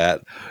been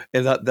that.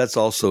 And that's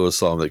also a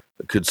song that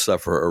could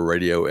suffer a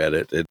radio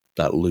edit and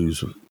not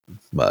lose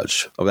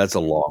much. I mean, that's a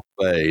long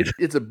fade.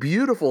 It's a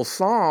beautiful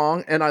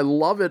song, and I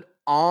love it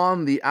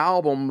on the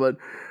album, but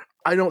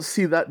I don't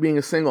see that being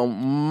a single.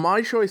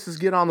 My choice is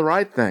Get on the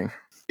Right Thing.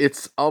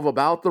 It's of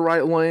about the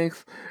right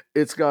length.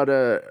 It's got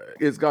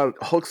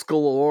hooks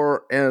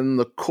galore, and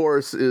the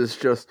chorus is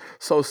just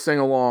so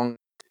sing-along.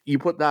 You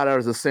put that out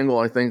as a single,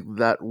 I think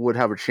that would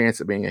have a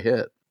chance at being a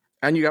hit.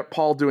 And you got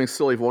Paul doing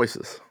silly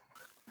voices,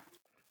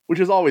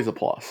 which is always a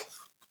plus.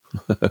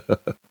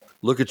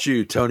 Look at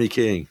you, Tony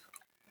King.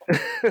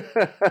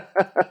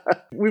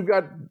 We've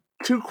got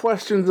 2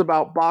 questions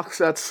about box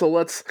sets, so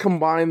let's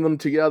combine them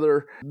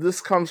together. This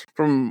comes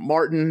from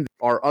Martin,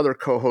 our other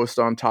co-host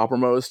on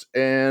Toppermost,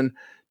 and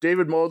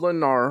David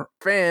Modlin, our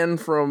fan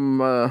from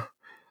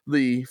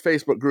the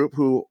Facebook group,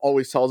 who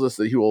always tells us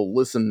that he will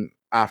listen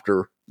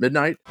after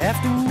midnight.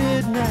 After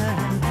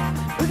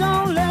midnight, we're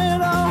gonna let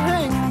it all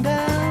hang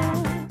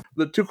down.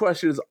 The 2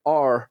 questions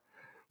are,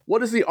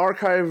 what is the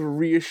archive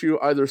reissue,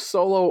 either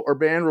solo or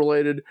band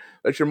related,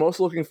 that you're most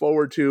looking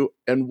forward to,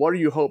 and what are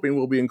you hoping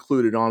will be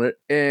included on it?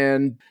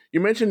 And you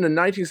mentioned the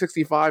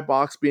 1965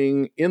 box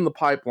being in the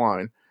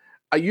pipeline.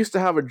 I used to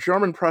have a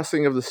German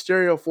pressing of the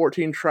stereo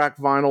 14-track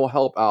vinyl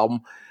Help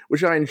album,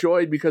 which I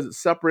enjoyed because it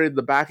separated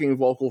the backing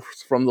vocals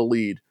from the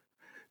lead.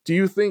 Do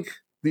you think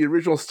the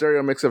original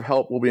stereo mix of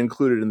Help will be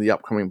included in the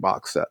upcoming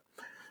box set?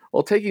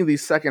 Well, taking the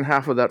second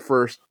half of that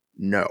first,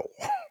 no.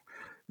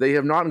 They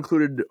have not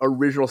included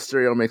original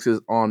stereo mixes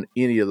on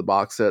any of the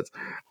box sets.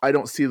 I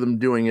don't see them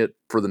doing it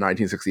for the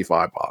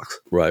 1965 box.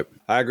 Right.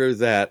 I agree with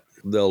that.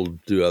 They'll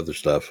do other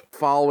stuff.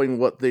 Following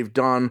what they've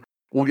done,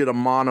 we'll get a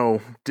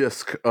mono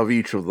disc of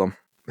each of them.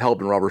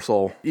 Help and Rubber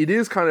Soul. It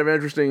is kind of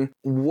interesting.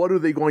 What are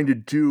they going to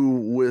do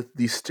with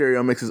these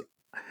stereo mixes?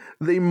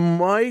 They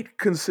might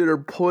consider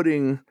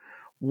putting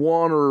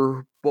one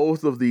or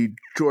both of the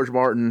George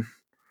Martin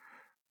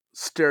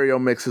stereo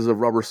mixes of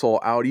Rubber Soul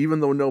out, even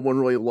though no one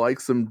really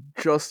likes them,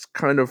 just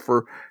kind of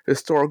for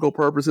historical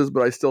purposes,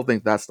 but I still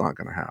think that's not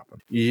going to happen.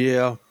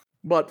 Yeah.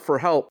 But for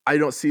Help, I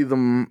don't see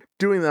them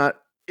doing that.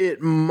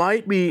 It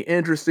might be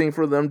interesting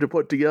for them to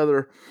put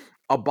together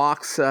a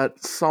box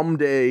set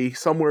someday,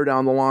 somewhere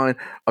down the line,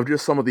 of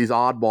just some of these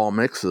oddball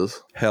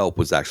mixes. Help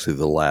was actually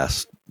the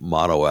last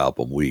mono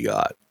album we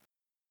got,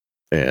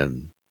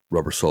 and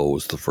Rubber Soul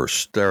was the first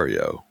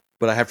stereo.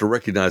 But I have to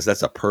recognize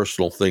that's a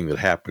personal thing that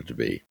happened to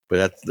me.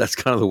 But that's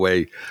kind of the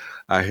way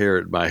I hear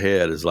it in my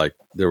head, is like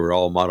there were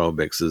all mono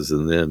mixes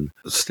and then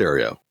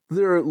stereo.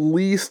 There are at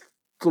least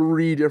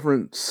 3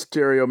 different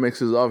stereo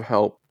mixes of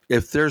Help.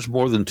 If there's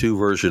more than 2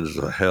 versions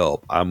of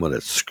Help, I'm going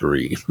to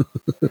scream.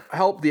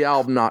 Help the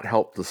album, not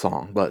Help the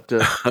song. But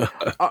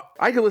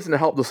I can listen to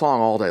Help the song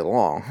all day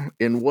long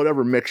in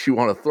whatever mix you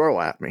want to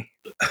throw at me.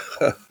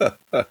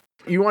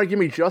 You want to give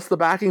me just the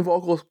backing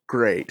vocals?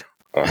 Great.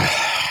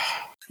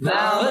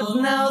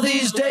 Now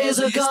these days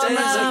are gone,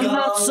 I'm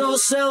not so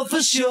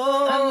self-assured.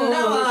 And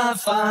now I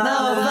find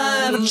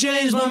I've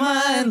changed my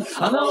mind,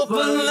 I'm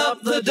opening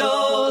up the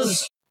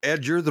doors.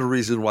 Ed, you're the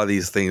reason why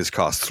these things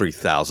cost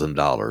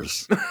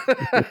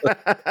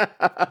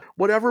 $3,000.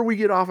 Whatever we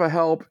get off of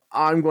Help,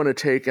 I'm going to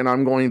take and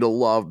I'm going to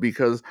love,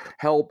 because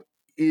Help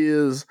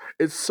it's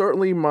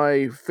certainly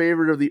my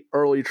favorite of the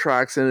early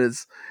tracks, and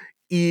it's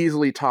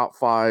easily top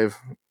 5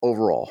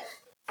 overall.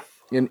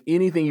 And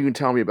anything you can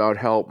tell me about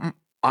Help,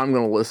 I'm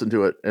going to listen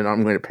to it and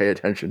I'm going to pay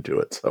attention to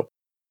it. So,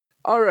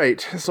 all right.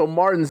 So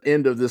Martin's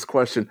end of this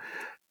question.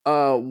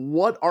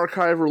 What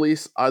archive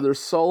release, either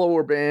solo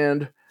or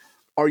band,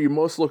 are you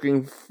most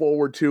looking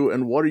forward to,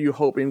 and what are you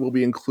hoping will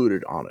be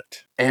included on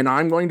it? And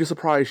I'm going to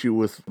surprise you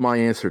with my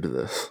answer to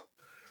this.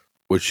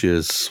 Which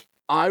is,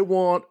 I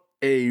want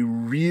a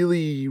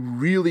really,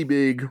 really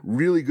big,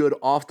 really good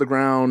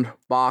off-the-ground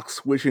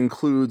box, which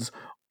includes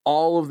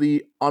all of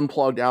the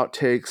unplugged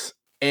outtakes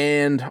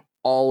and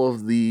all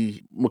of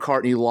the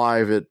McCartney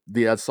live at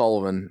the Ed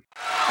Sullivan.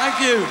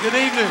 Thank you. Good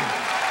evening.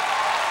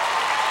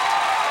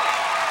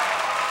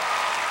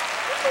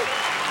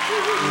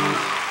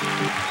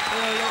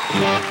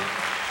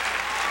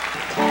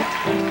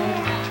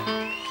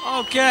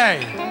 Okay.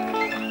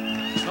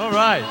 All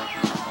right.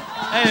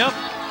 Hey, up.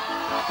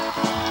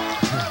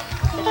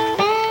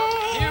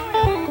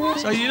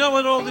 So you know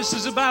what all this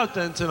is about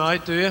then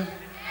tonight, do you?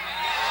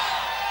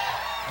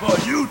 Well,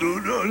 you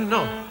do.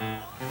 No.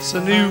 It's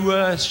a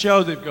new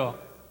show they've got.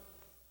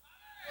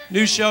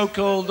 New show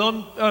called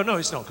Oh, no,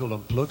 it's not called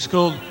Unplugged. It's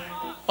called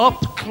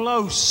Up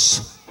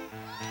Close.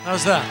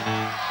 How's that?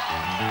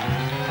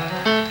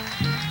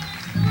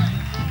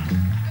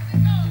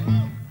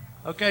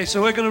 Okay,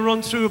 so we're going to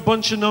run through a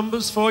bunch of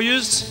numbers for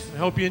you. I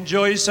hope you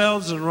enjoy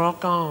yourselves and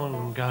rock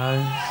on,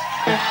 guys.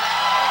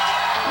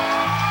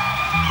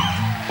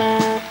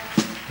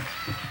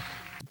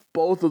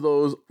 Both of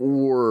those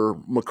were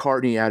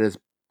McCartney at his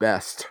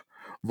best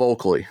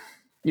vocally.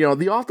 You know,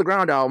 the Off the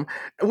Ground album,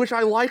 which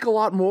I like a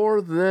lot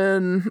more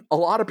than a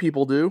lot of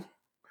people do.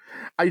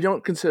 I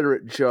don't consider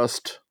it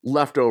just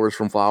leftovers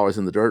from Flowers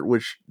in the Dirt,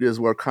 which is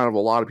where kind of a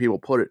lot of people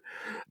put it.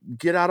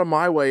 Get Out of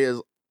My Way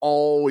has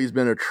always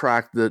been a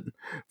track that,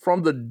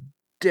 from the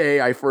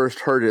day I first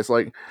heard it, it's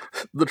like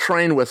the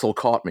train whistle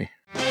caught me.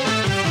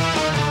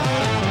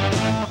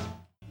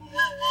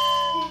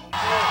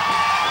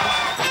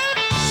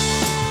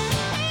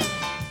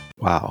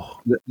 wow,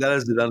 that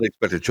is an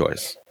unexpected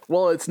choice.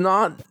 Well, it's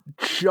not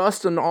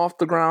just an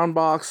off-the-ground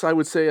box. I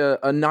would say a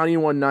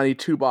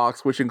 91-92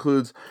 box, which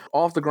includes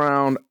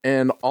off-the-ground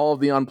and all of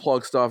the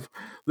unplugged stuff.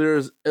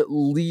 There's at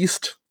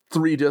least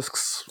 3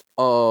 discs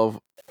of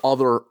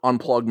other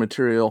unplugged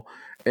material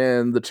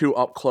and the 2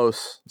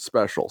 up-close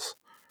specials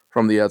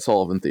from the Ed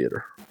Sullivan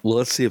Theater. Well,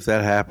 let's see if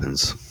that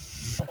happens.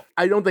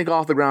 I don't think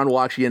Off the Ground will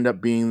actually end up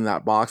being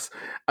that box.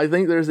 I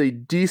think there's a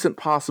decent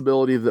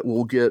possibility that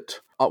we'll get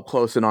Up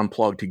Close and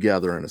Unplugged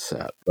together in a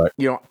set. Right.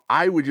 You know,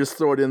 I would just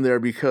throw it in there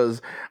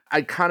because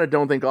I kind of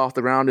don't think Off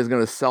the Ground is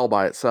going to sell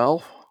by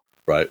itself.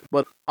 Right.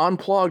 But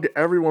Unplugged,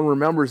 everyone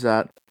remembers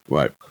that.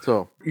 Right.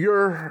 So,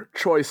 your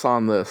choice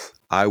on this.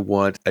 I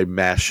want a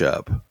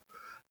mashup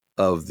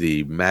of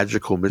the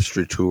Magical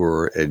Mystery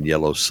Tour and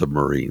Yellow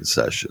Submarine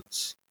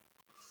sessions.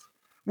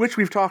 Which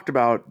we've talked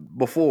about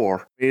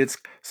before. It's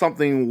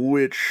something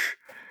which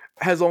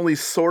has only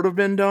sort of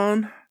been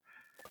done.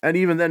 And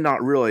even then,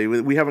 not really.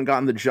 We haven't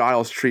gotten the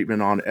Giles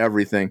treatment on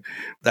everything.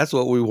 That's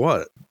what we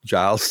want.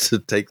 Giles to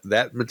take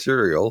that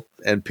material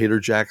and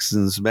Peter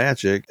Jackson's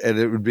magic, and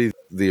it would be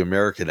the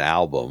American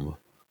album,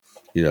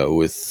 you know,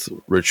 with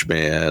Rich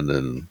Man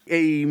and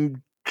a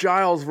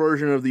Giles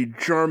version of the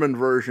German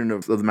version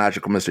of the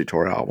Magical Mystery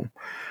Tour album.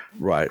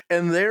 right.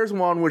 And there's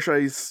one which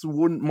I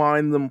wouldn't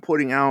mind them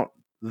putting out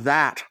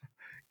that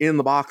in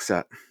the box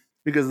set.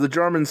 Because the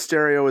German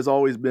stereo has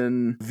always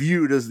been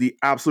viewed as the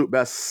absolute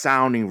best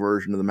sounding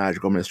version of the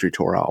Magical Mystery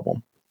Tour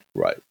album.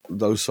 Right.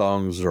 Those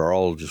songs are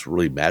all just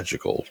really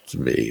magical to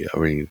me. I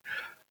mean,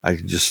 I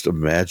can just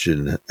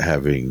imagine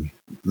having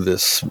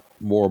this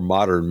more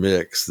modern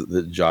mix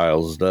that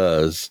Giles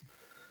does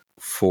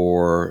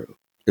for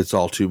It's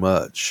All Too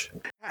Much.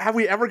 Have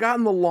we ever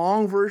gotten the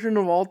long version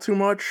of All Too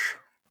Much?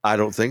 I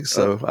don't think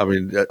so. I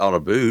mean, on a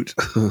boot.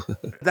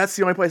 That's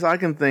the only place I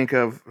can think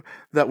of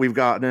that we've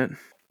gotten it.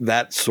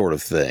 That sort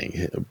of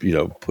thing, you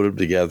know, put them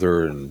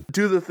together and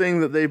Do the thing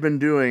that they've been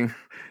doing.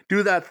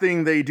 Do that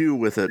thing they do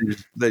with it.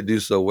 they do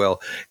so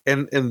well.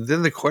 And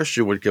then the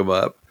question would come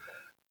up,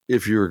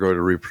 if you were going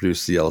to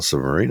reproduce the Yellow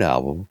Submarine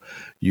album,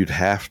 you'd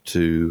have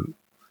to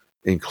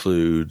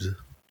include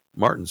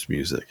Martin's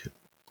music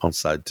on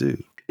side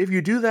 2. If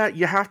you do that,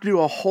 you have to do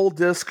a whole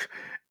disc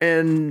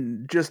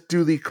and just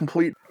do the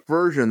complete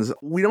versions.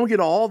 We don't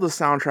get all the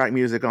soundtrack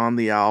music on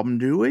the album,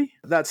 do we?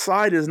 That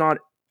side is not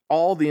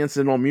all the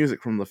incidental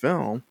music from the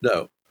film.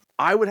 No.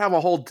 I would have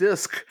a whole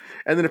disc,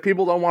 and then if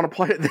people don't want to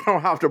play it, they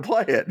don't have to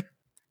play it.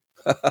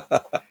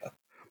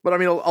 But I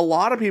mean, a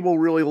lot of people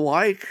really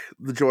like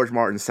the George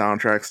Martin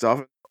soundtrack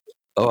stuff.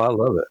 Oh, I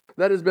love it.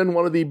 That has been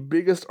one of the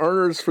biggest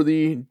earners for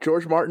the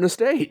George Martin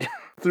estate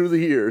through the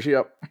years.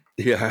 Yep.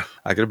 Yeah,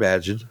 I can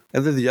imagine.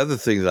 And then the other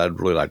thing that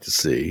I'd really like to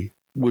see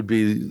would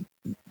be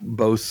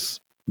both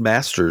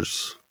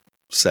Masters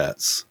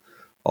sets,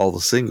 all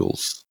the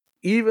singles.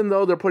 Even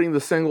though they're putting the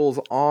singles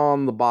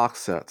on the box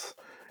sets,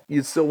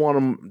 you'd still want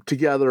them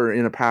together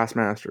in a past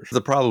Masters.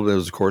 The problem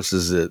is, of course,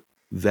 is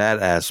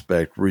that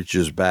aspect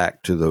reaches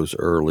back to those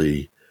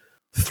early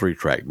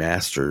 3-track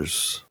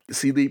Masters.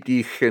 Sie liebt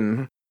dich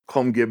and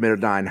Komm gib mir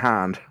dein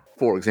Hand,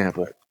 for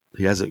example.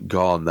 He hasn't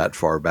gone that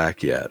far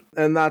back yet.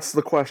 And that's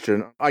the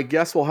question. I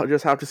guess we'll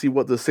just have to see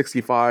what the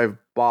 65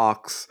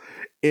 box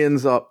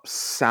ends up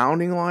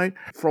sounding like.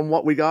 From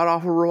what we got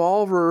off of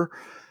Revolver,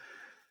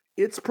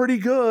 It's pretty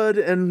good,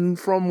 and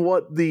from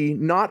what the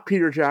not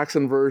Peter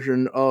Jackson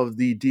version of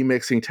the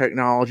demixing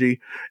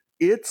technology,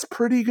 it's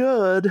pretty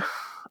good.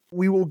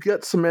 We will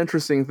get some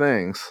interesting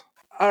things.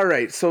 All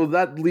right, so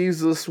that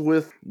leaves us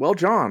with, well,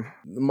 John.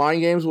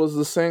 Mind Games was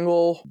the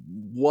single.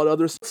 What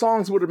other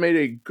songs would have made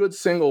a good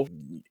single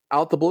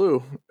out the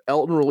blue?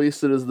 Elton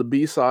released it as the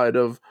B-side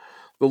of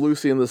the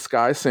Lucy in the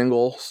Sky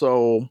single,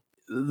 so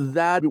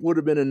that would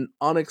have been an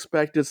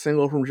unexpected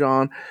single from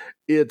John.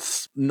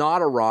 It's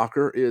not a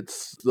rocker,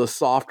 it's the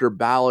softer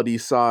ballady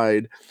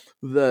side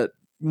that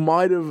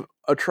might have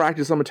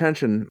attracted some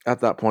attention at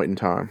that point in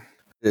time.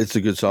 It's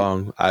a good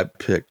song. I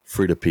picked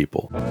Free the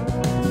People.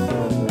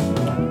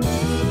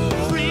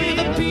 Free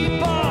the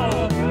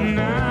people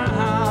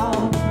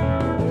now.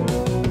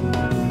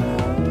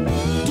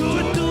 Do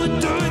it, do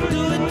it, do it,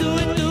 do it, do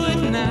it, do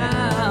it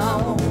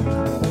now.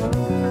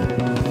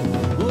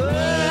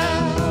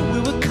 Well,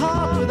 we were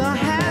caught with our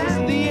hands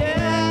in the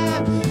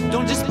air.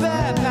 Don't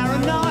despair,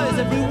 paranoia's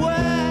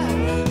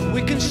everywhere.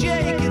 We can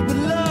shake it with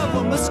love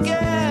when we're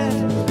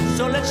scared.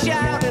 So let's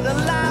shout it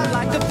aloud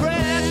like a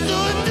prayer. Do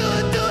it, do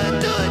it, do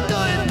it, do it,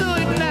 do it, do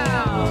it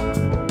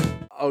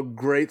now. A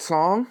great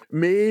song,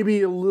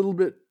 maybe a little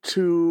bit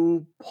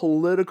too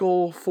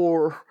political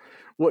for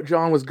what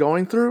John was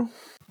going through.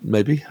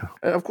 Maybe.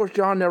 And of course,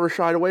 John never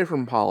shied away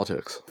from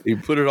politics. He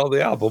put it on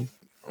the album.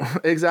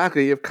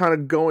 Exactly. If kind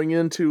of going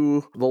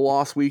into the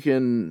Lost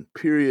Weekend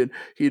period,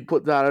 he'd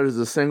put that out as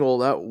a single,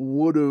 that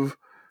would have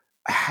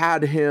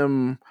had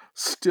him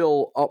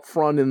still up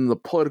front in the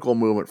political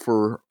movement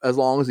for as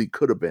long as he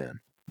could have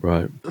been.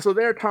 Right. So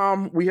there,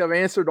 Tom, we have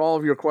answered all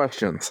of your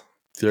questions.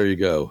 There you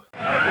go.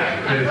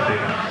 Letter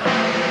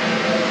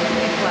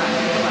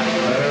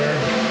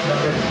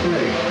number 3.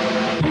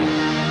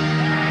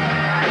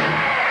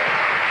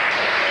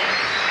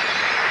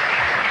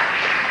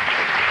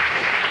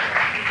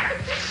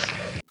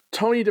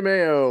 Tony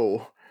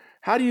DeMeo,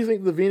 how do you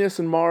think the Venus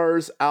and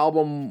Mars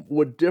album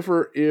would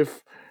differ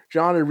if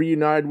John had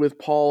reunited with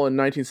Paul in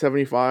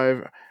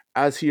 1975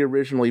 as he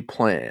originally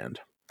planned?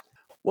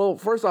 Well,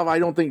 first off, I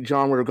don't think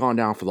John would have gone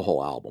down for the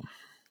whole album.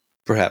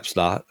 Perhaps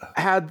not.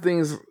 Had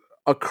things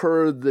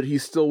occurred that he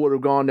still would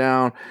have gone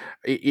down,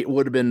 it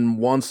would have been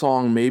one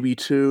song, maybe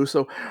two.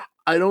 So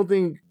I don't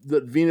think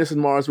that Venus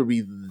and Mars would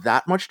be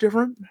that much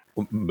different.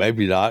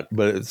 Maybe not,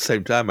 but at the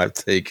same time, I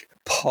think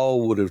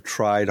Paul would have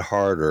tried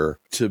harder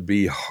to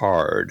be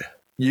hard.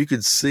 You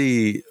could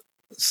see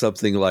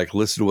something like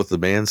Listen to What the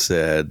Man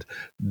Said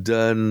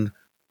done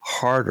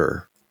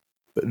harder,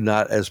 but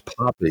not as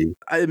poppy.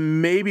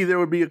 Maybe there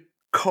would be a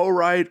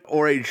co-write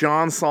or a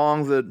John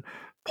song that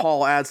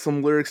Paul adds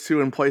some lyrics to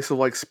in place of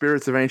like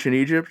Spirits of Ancient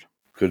Egypt.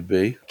 Could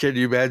be. Can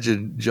you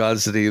imagine John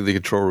sitting in the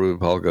control room?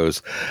 Paul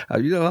goes,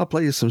 I'll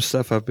play you some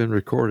stuff I've been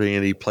recording.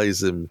 And he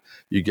plays them.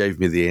 You gave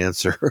me the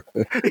answer.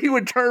 He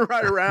would turn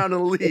right around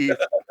and leave.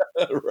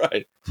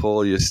 Right.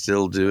 Paul, you're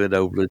still doing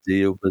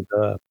Obla-dee,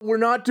 Obla-da. We're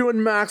not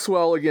doing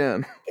Maxwell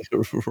again.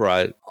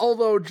 Right.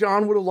 Although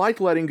John would have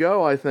liked Letting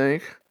Go, I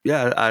think.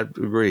 Yeah, I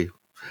agree.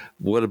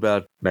 What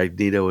about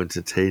Magneto and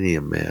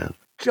Titanium Man?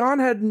 John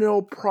had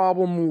no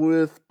problem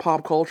with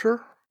pop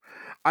culture.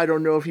 I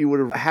don't know if he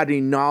would have had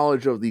any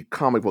knowledge of the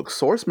comic book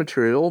source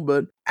material,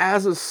 but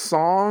as a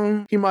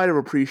song, he might have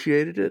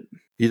appreciated it.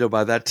 You know,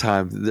 by that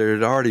time, there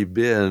had already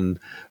been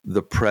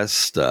the press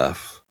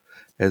stuff.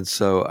 And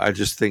so I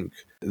just think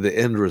the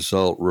end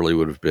result really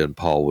would have been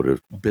Paul would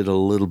have been a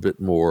little bit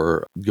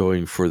more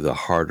going for the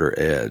harder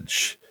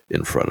edge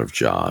in front of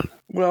John.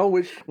 Well,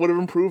 which would have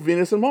improved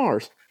Venus and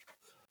Mars.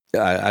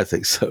 I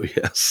think so,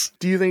 yes.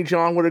 Do you think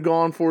John would have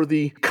gone for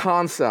the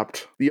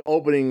concept, the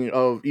opening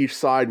of each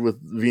side with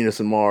Venus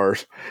and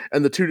Mars,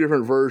 and the two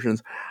different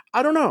versions?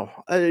 I don't know.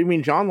 I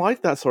mean, John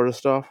liked that sort of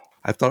stuff.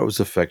 I thought it was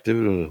effective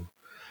and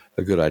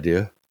a good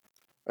idea.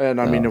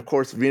 And I mean, of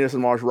course, Venus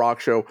and Mars Rock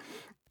Show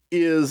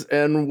is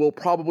and will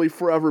probably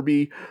forever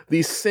be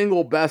the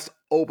single best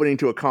opening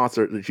to a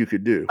concert that you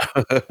could do.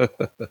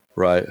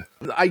 Right.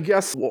 I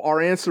guess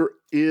our answer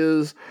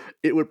is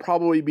it would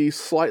probably be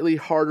slightly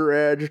harder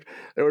edged.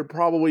 There would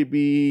probably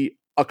be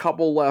a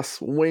couple less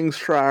Wings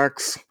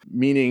tracks,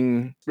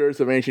 meaning Spirits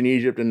of Ancient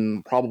Egypt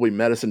and probably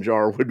Medicine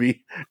Jar would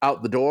be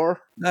out the door.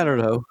 I don't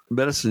know.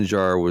 Medicine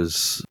Jar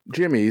was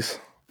Jimmy's,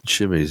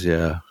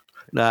 yeah.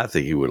 No, I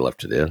think he would have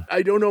left it in.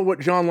 I don't know what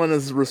John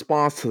Lennon's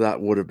response to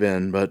that would have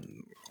been, but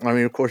I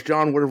mean, of course,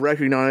 John would have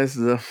recognized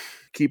the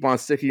keep on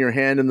sticking your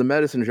hand in the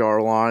medicine jar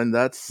line.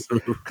 That's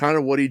kind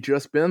of what he'd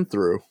just been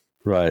through.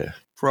 Right.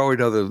 For all we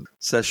know, the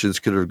sessions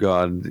could have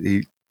gone.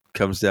 He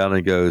comes down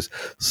and goes,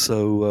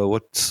 so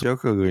what's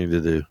Yoko going to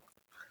do?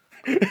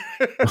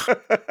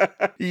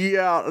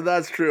 Yeah,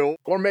 that's true.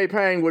 Or May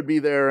Pang would be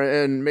there,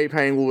 and May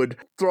Pang would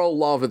throw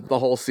love at the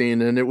whole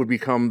scene, and it would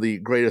become the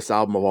greatest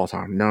album of all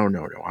time. No.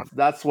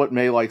 That's what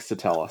May likes to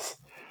tell us.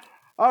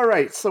 All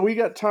right, so we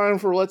got time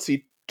for, let's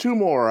see, two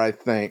more, I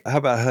think. How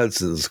about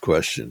Hudson's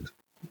question?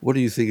 What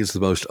do you think is the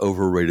most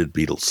overrated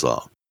Beatles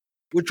song?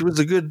 Which was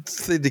a good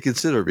thing to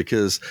consider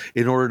because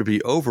in order to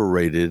be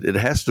overrated, it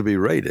has to be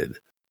rated.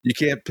 You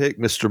can't pick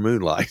Mr.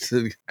 Moonlight.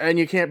 And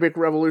you can't pick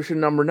Revolution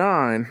number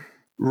 9.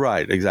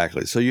 Right,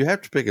 exactly. So you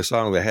have to pick a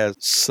song that has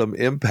some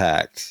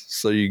impact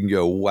so you can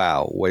go,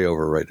 wow, way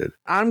overrated.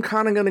 I'm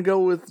kind of going to go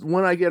with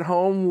When I Get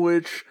Home,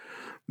 which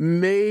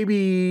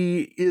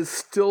maybe is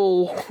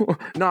still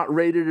not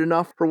rated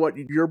enough for what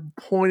you're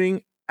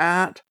pointing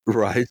at,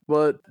 Right.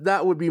 but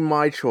that would be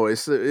my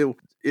choice.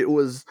 It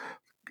was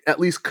at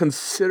least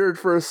considered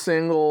for a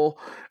single.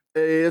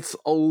 It's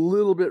a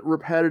little bit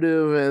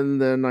repetitive,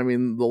 and then, I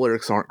mean, the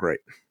lyrics aren't great.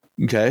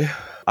 Okay.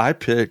 I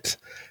picked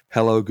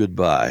Hello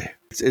Goodbye.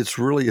 It's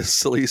really a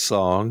silly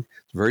song.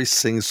 It's very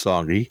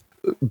sing-songy.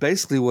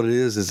 Basically what it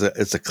is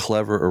it's a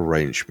clever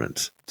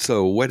arrangement.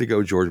 So way to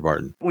go, George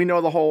Martin. We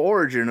know the whole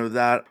origin of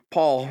that.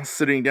 Paul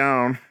sitting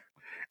down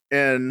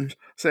and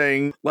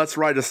saying, let's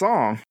write a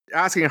song.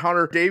 Asking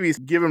Hunter Davies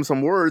to give him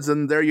some words,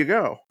 and there you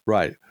go.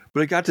 Right.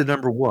 But it got to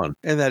number one.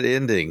 And that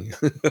ending,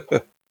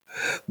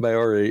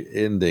 Maori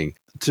ending.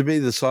 To me,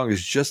 the song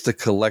is just a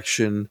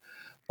collection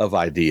of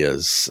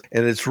ideas.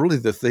 And it's really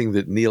the thing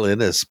that Neil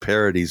Innes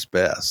parodies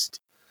best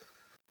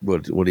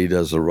when he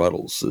does the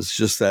Ruddles. It's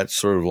just that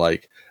sort of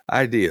like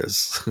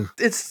ideas.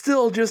 It's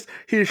still just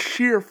his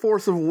sheer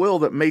force of will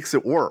that makes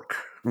it work.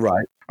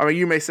 Right. I mean,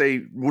 you may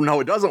say, well, no,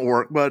 it doesn't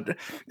work, but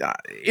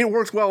it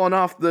works well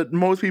enough that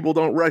most people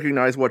don't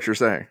recognize what you're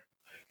saying.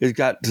 It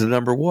got to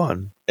number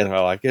one, and I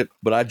like it,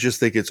 but I just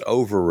think it's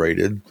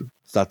overrated.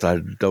 It's not that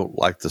I don't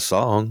like the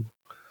song,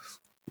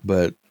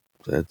 but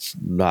it's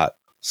not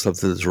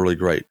something that's really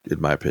great, in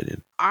my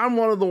opinion. I'm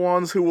one of the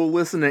ones who will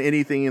listen to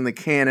anything in the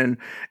canon,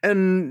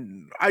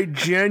 and I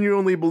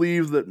genuinely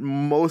believe that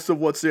most of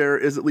what's there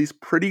is at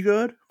least pretty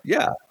good.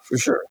 Yeah, for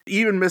sure.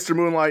 Even Mr.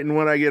 Moonlight and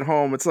When I Get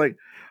Home, it's like,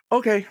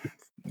 okay,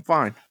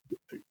 fine.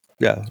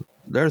 Yeah,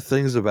 there are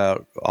things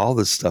about all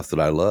this stuff that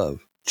I love.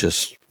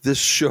 Just this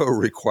show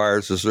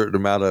requires a certain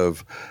amount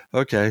of,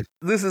 okay.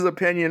 This is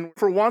opinion.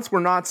 For once, we're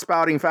not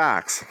spouting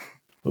facts.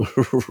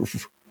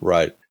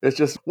 Right. It's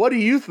just, what do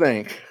you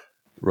think?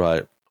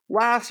 Right.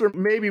 Last, or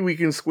maybe we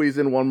can squeeze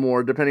in one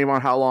more, depending on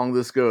how long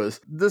this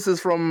goes. This is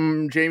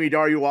from Jamie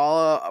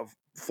Daryuwala,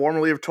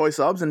 formerly of Toy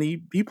Subs, and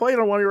he played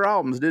on one of your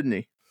albums, didn't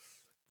he?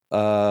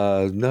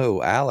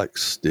 No,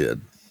 Alex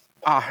did.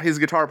 His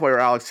guitar player,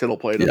 Alex Tittle,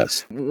 played on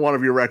one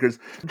of your records.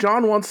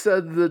 John once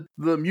said that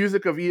the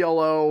music of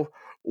ELO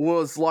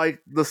was like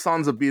the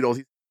Sons of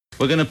Beatles.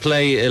 We're going to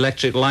play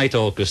Electric Light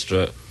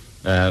Orchestra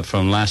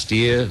from last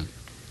year,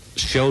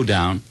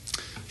 Showdown,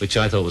 which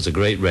I thought was a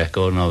great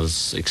record, and I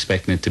was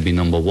expecting it to be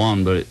number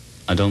one, but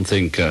I don't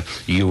think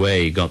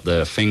UA got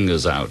their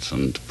fingers out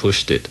and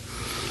pushed it.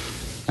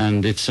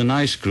 And it's a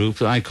nice group.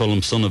 I call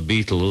them Son of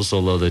Beatles,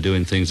 although they're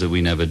doing things that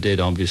we never did,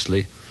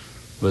 obviously.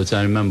 But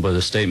I remember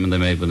the statement they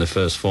made when they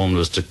first formed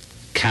was to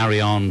carry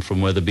on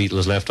from where the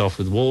Beatles left off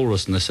with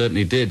Walrus, and they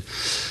certainly did.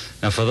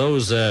 Now, for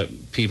those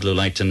people who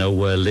like to know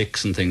where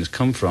licks and things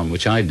come from,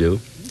 which I do,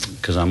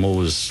 because I'm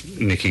always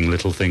nicking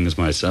little things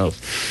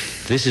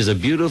myself, this is a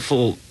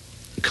beautiful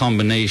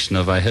combination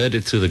of I Heard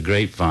It Through the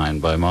Grapevine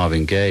by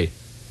Marvin Gaye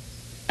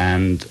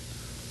and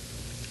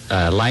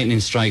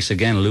Lightning Strikes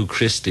Again, Lou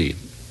Christie.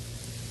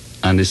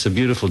 And it's a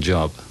beautiful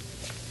job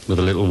with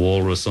a little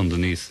walrus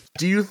underneath.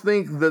 Do you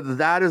think that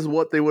that is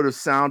what they would have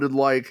sounded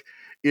like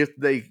if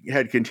they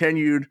had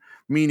continued,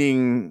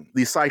 meaning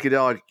the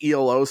psychedelic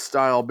ELO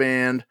style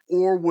band,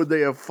 or would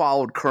they have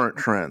followed current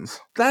trends?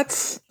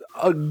 That's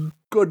a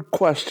good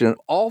question.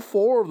 All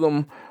four of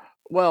them,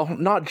 well,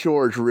 not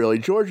George really.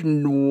 George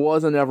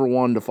wasn't ever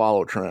one to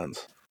follow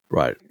trends.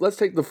 Right. Let's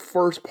take the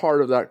first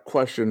part of that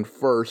question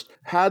first.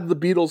 Had the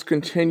Beatles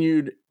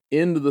continued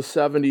into the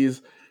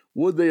 70s,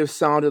 would they have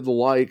sounded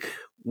like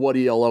what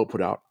ELO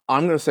put out?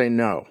 I'm going to say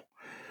no,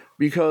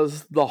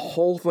 because the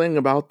whole thing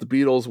about the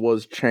Beatles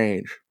was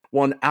change.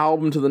 One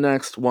album to the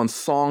next, one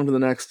song to the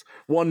next,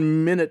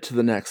 1 minute to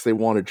the next, they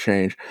wanted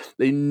change.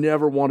 They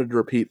never wanted to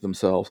repeat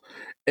themselves.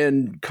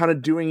 And kind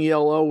of doing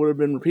ELO would have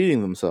been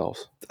repeating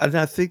themselves. And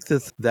I think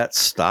that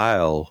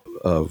style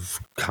of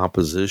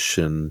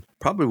composition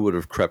probably would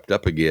have crept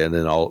up again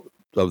in all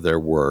of their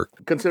work.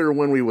 Consider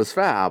When We Was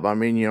Fab. I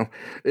mean,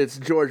 it's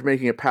George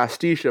making a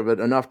pastiche of it.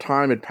 Enough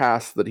time had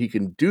passed that he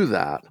can do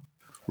that.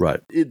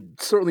 Right. It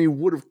certainly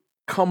would have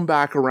come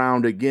back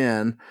around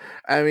again.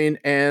 I mean,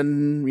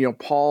 and,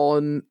 Paul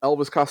and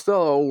Elvis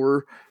Costello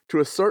were, to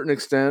a certain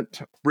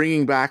extent,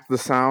 bringing back the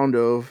sound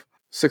of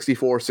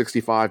 64,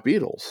 65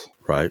 Beatles.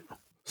 Right.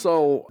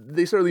 So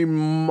they certainly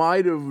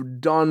might have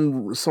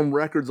done some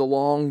records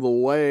along the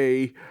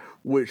way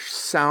which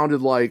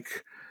sounded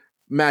like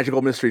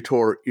Magical Mystery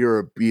Tour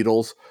era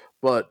Beatles,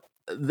 but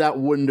that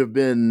wouldn't have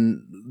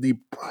been the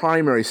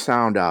primary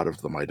sound out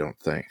of them, I don't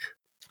think.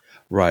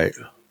 Right.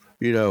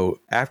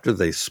 After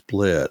they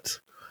split,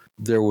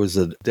 there was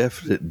a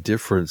definite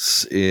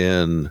difference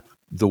in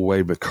the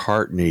way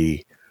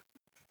McCartney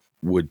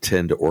would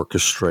tend to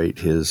orchestrate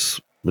his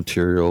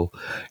material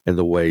and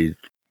the way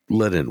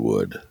Lennon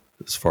would,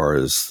 as far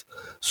as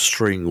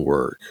string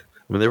work.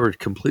 I mean, they were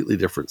completely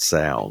different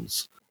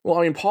sounds. Well,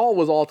 I mean, Paul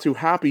was all too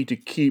happy to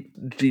keep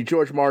the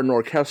George Martin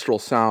orchestral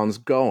sounds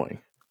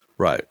going.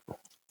 Right.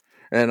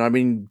 And I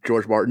mean,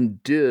 George Martin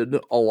did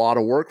a lot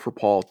of work for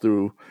Paul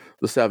through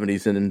the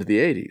 70s and into the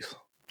 80s.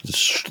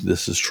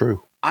 This is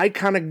true. I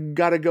kind of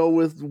got to go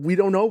with, we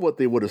don't know what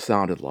they would have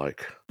sounded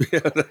like.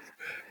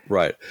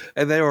 Right.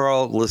 And they were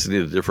all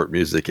listening to different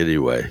music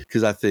anyway,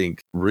 because I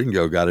think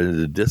Ringo got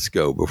into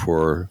disco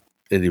before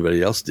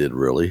anybody else did,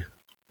 really,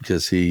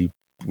 because he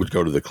would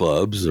go to the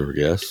clubs, I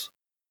guess.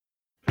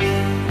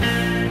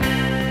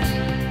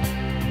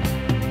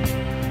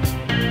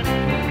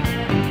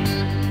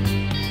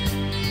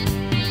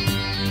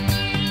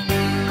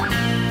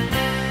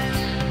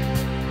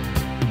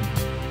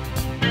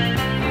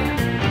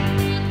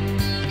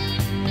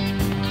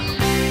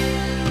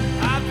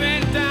 I've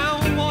been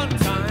down one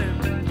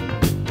time,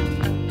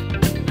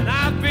 and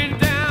I've been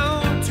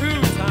down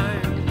two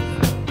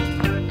times,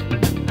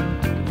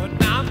 but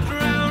now I'm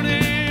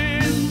drowning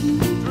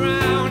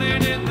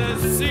in the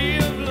sea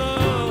of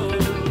love.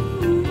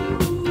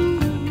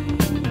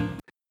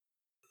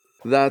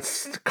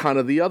 That's kind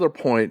of the other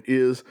point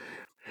is,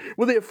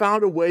 well, they have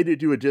found a way to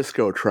do a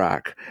disco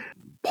track.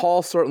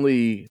 Paul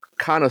certainly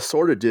kind of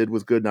sort of did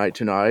with Goodnight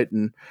Tonight,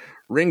 and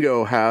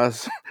Ringo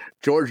has.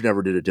 George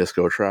never did a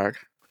disco track.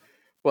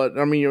 But,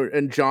 I mean,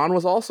 and John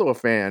was also a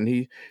fan.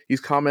 He's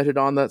commented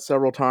on that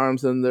several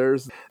times, and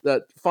there's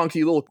that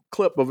funky little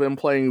clip of him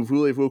playing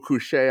Voulez-vous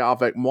coucher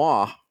avec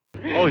moi.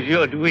 Oh,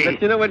 should we?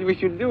 But you know what we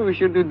should do? We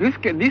should do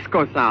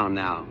disco sound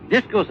now.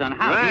 Disco sound?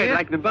 How? Right,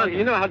 like the bump.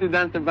 You know how to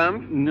dance the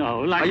bump?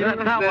 No, like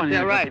that one.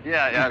 Yeah, right.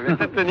 Yeah.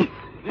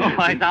 Oh,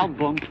 I'll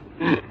bump.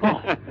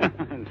 Oh,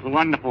 it's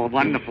wonderful.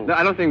 No,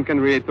 I don't think we can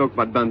really talk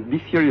about bump.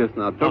 Be serious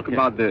now. Talk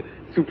about the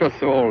super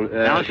soul.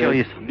 I'll show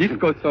you some.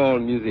 Disco soul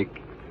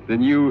music. The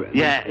new...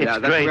 Yeah, it's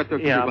great. I've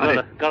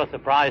got a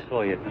surprise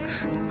for you.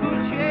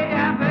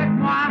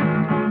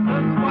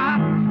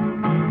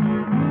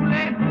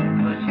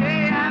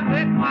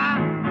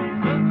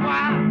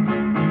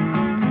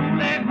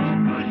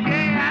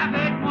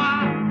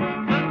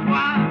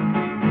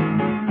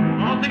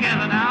 All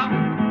together now.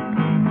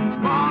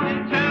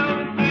 1, 2,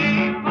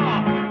 3, 4.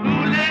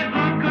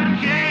 Voulez-vous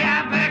coucher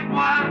avec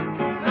moi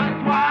ce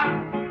soir?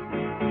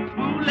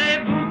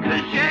 Voulez-vous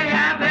coucher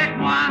avec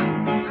moi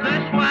ce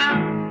soir?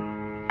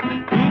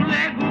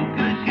 Voulez-vous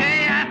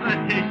coucher avec...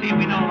 See,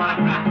 we know what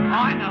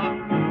I know.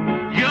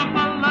 You're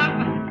my love,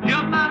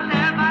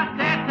 I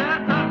said ce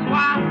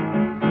soir.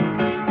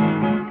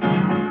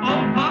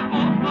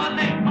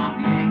 Les nous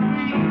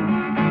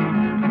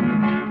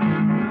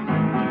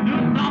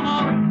sommes...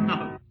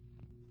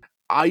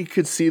 I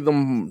could see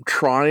them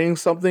trying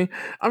something.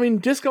 I mean,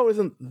 disco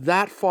isn't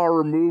that far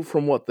removed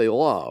from what they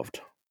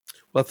loved.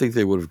 Well, I think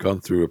they would have gone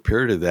through a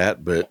period of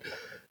that, but,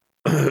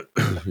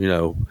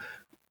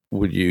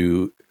 when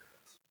you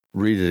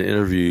read in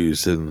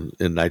interviews in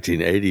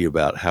 1980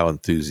 about how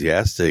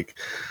enthusiastic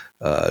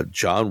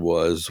John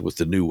was with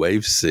the new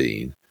wave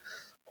scene,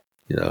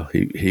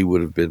 he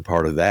would have been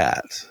part of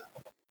that.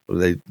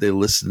 They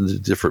listened to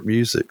different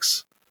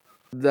musics.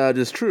 That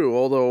is true,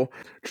 although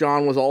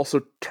John was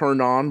also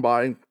turned on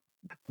by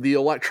the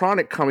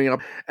electronic coming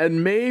up.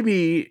 And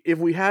maybe if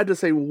we had to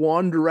say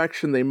one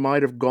direction they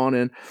might have gone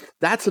in,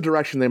 that's the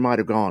direction they might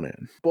have gone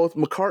in. Both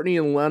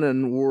McCartney and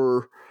Lennon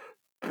were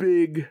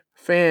big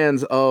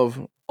fans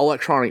of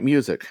electronic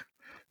music.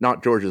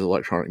 Not George's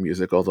electronic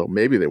music, although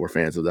maybe they were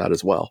fans of that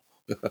as well.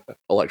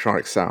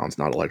 Electronic sounds,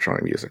 not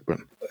electronic music.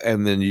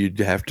 And then you'd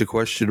have to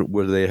question,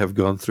 would they have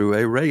gone through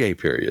a reggae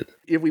period?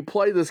 If we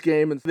play this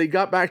game and they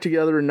got back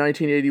together in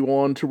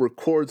 1981 to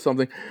record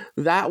something,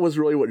 that was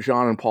really what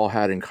John and Paul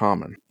had in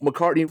common.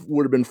 McCartney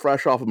would have been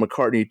fresh off of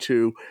McCartney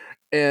 2,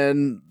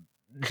 and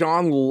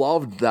John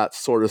loved that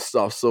sort of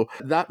stuff. So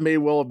that may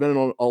well have been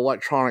an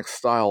electronic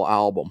style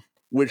album,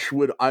 which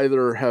would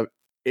either have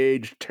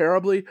aged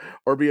terribly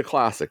or be a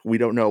classic. We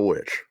don't know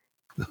which.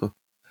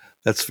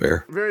 That's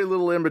fair. Very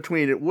little in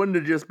between. It wouldn't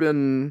have just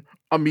been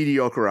a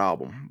mediocre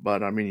album.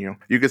 But, I mean,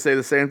 you could say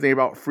the same thing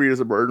about Free as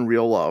a Bird and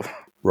Real Love.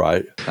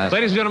 Right.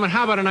 Ladies and gentlemen,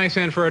 how about a nice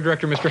hand for our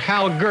director, Mr.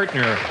 Hal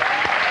Gertner?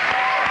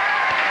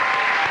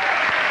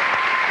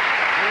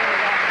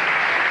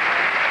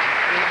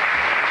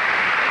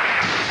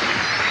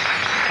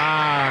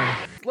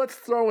 Let's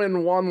throw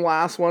in one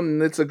last one,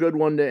 and it's a good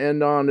one to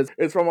end on.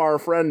 It's from our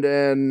friend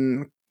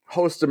and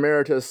host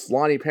emeritus,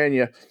 Lonnie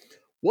Pena.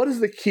 What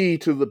is the key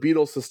to the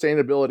Beatles'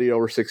 sustainability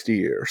over 60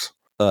 years?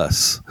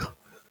 Us.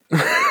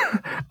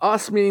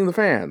 Us meaning the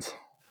fans.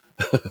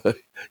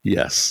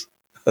 Yes.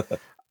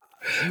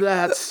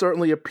 That's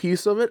certainly a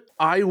piece of it.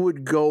 I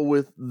would go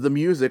with the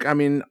music. I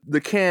mean,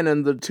 the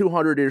canon, the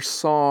 200-ish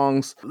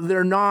songs,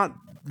 they're not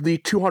the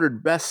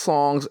 200 best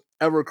songs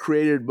ever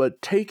created,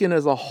 but taken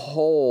as a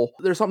whole,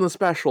 there's something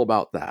special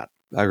about that.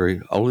 I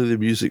agree. Only the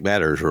music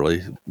matters,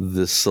 really.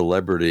 The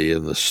celebrity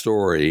and the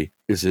story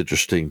is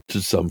interesting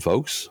to some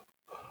folks,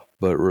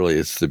 but really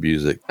it's the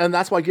music. And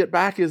that's why Get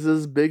Back is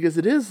as big as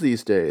it is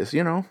these days,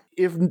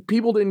 If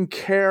people didn't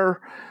care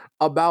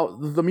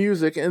about the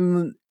music,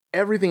 and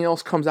everything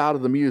else comes out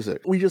of the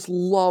music. We just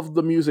love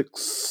the music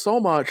so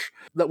much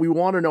that we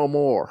want to know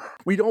more.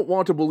 We don't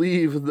want to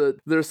believe that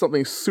there's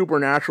something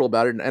supernatural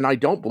about it, and I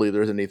don't believe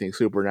there's anything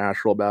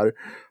supernatural about it,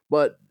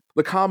 but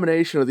the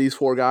combination of these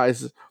four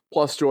guys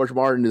plus George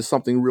Martin is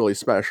something really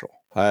special.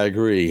 I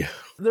agree.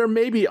 There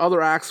may be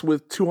other acts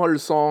with 200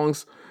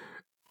 songs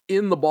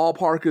in the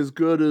ballpark as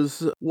good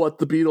as what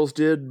the Beatles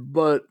did,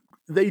 but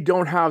they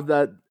don't have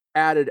that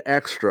added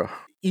extra.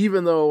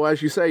 Even though,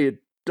 as you say, it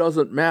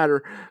doesn't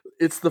matter,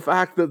 it's the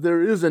fact that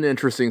there is an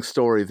interesting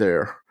story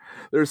there.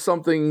 There's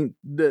something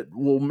that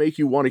will make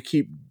you want to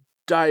keep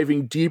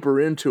diving deeper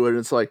into it.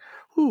 It's like,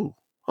 ooh,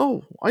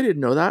 oh, I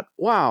didn't know that.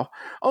 Wow.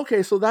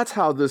 Okay, so that's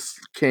how this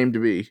came to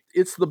be.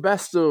 It's the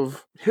best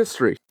of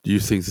history. Do you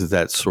think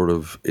that sort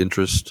of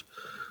interest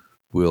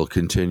will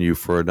continue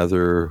for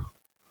another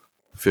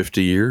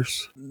 50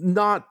 years?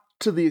 Not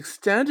to the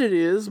extent it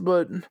is,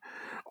 but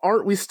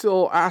aren't we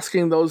still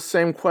asking those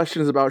same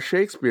questions about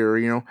Shakespeare?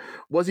 You know,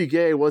 was he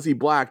gay? Was he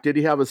black? Did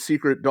he have a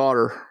secret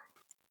daughter?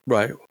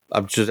 Right.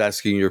 I'm just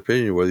asking your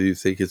opinion, whether you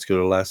think it's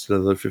going to last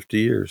another 50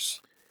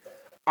 years.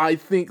 I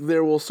think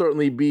there will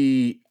certainly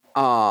be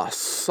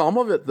some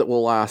of it that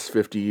will last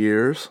 50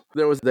 years.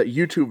 There was that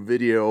YouTube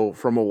video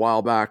from a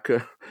while back,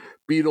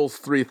 Beatles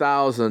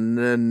 3000,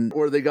 and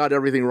where they got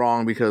everything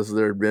wrong because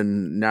there had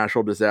been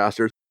natural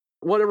disasters.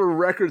 Whatever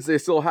records they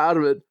still had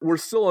of it were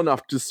still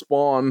enough to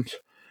spawn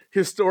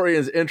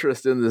historians'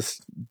 interest in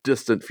this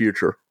distant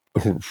future.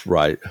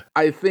 Right.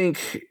 I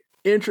think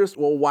interest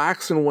will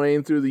wax and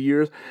wane through the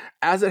years,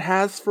 as it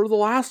has for the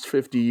last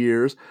 50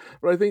 years,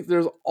 but I think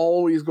there's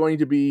always going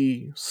to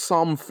be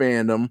some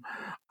fandom.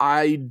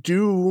 I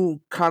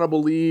do kind of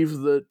believe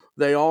that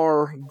they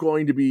are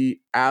going to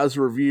be as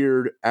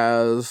revered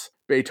as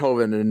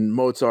Beethoven and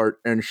Mozart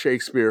and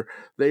Shakespeare.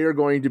 They are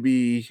going to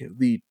be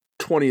the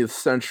 20th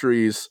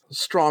century's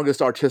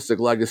strongest artistic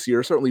legacy,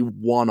 or certainly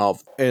one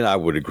of them. And I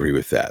would agree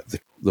with that.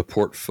 The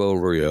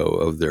portfolio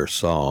of their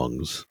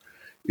songs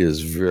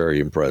is very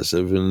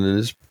impressive and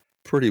is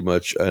pretty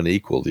much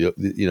unequaled. You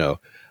know,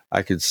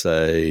 I could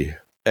say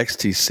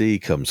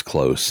XTC comes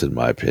close in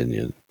my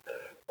opinion,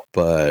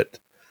 but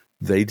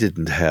they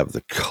didn't have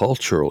the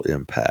cultural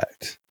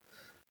impact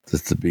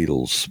that the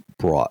Beatles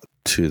brought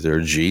to their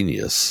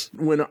genius.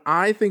 When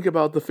I think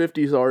about the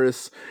 50s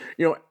artists,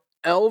 you know,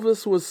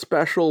 Elvis was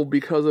special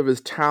because of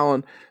his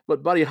talent,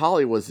 but Buddy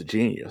Holly was a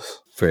genius.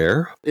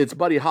 Fair. It's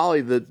Buddy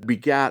Holly that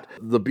begat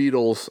the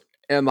Beatles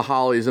and the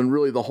Hollies and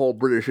really the whole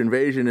British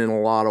invasion in a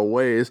lot of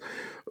ways.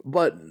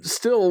 But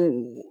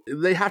still,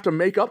 they have to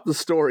make up the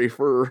story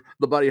for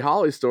the Buddy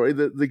Holly story.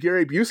 The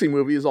Gary Busey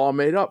movie is all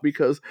made up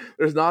because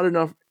there's not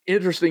enough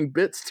interesting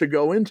bits to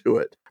go into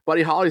it.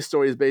 Buddy Holly's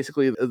story is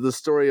basically the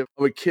story of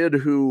a kid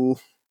who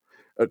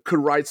could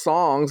write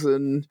songs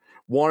and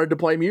wanted to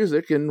play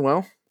music, and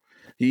well,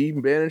 he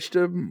managed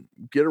to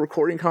get a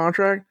recording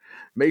contract,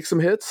 make some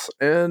hits,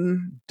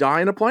 and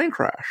die in a plane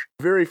crash.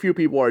 Very few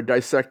people are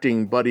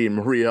dissecting Buddy and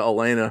Maria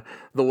Elena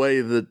the way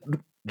that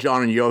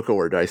John and Yoko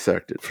are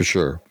dissected. For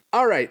sure.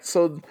 All right,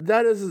 so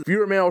that is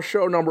Viewer Mail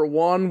show number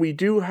 1. We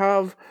do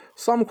have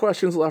some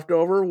questions left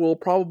over. We'll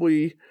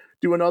probably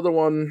do another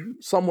one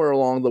somewhere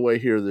along the way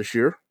here this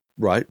year.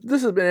 Right.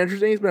 This has been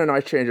interesting. It's been a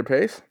nice change of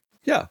pace.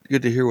 Yeah,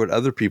 good to hear what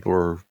other people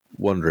are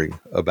wondering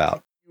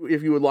about.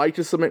 If you would like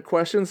to submit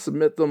questions,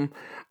 submit them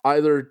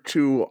either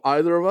to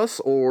either of us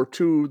or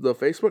to the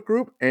Facebook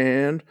group,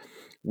 and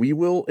we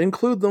will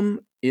include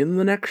them in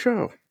the next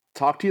show.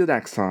 Talk to you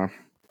next time.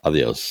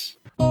 Adios.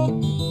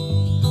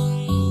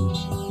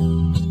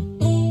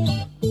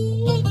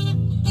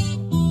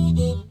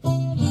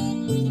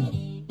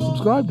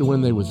 Subscribe to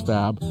When They Was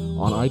Fab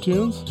on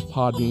iTunes,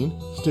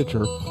 Podbean,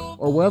 Stitcher,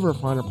 or wherever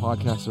finer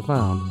podcasts are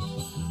found.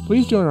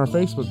 Please join our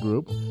Facebook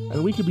group,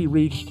 and we could be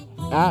reached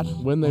at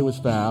When They Was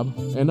Fab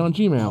and on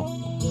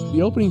Gmail.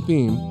 The opening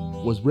theme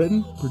was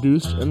written,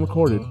 produced, and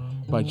recorded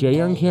by Jae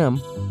Young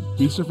Kim,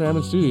 Feast or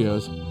Famine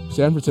Studios,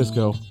 San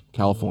Francisco,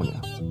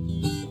 California.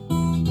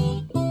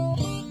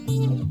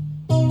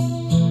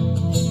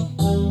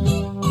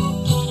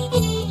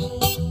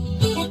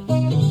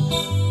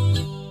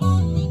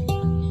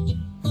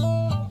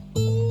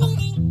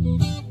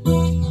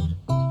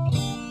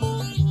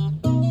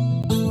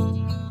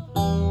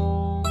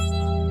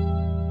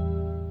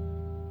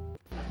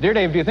 Dear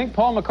Dave, do you think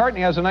Paul McCartney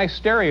has a nice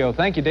stereo?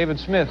 Thank you, David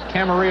Smith,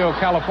 Camarillo,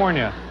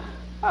 California.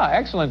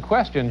 Excellent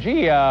question.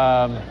 Gee,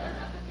 I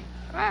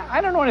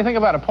don't know anything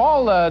about it.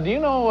 Paul, do you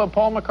know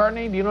Paul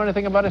McCartney? Do you know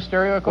anything about his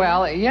stereo equipment?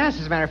 Well, yes,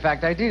 as a matter of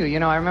fact, I do. You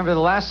know, I remember the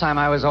last time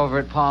I was over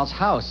at Paul's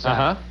house.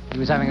 He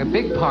was having a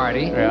big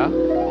party. Yeah.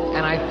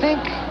 And I think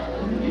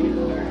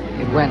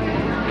it went...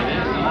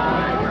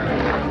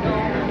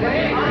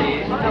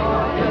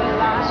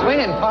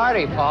 Swinging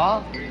party,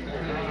 Paul.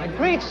 A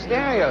great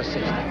stereo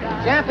system.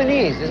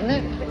 Japanese, isn't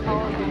it?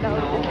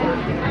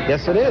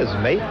 Yes, it is,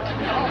 mate.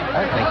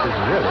 I think it's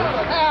really...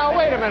 Hal,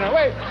 wait a minute.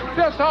 Wait.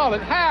 Just hold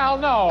it. Hal,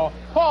 no.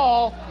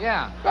 Paul.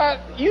 Yeah. But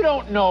you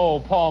don't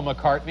know Paul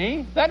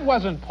McCartney. That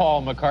wasn't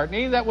Paul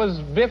McCartney. That was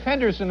Biff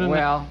Henderson in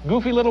the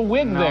goofy little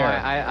wig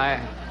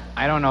there.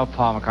 I don't know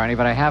Paul McCartney,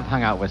 but I have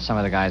hung out with some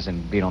of the guys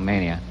in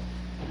Beatlemania,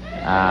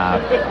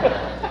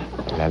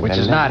 which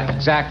is not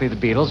exactly the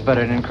Beatles, but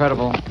an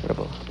incredible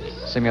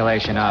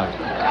simulation of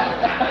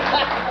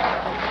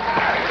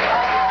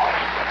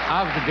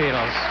the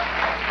Beatles.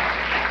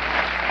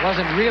 It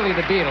wasn't really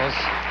the Beatles.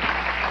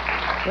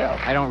 Well,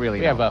 I don't really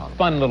we know. have a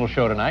fun little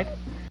show tonight.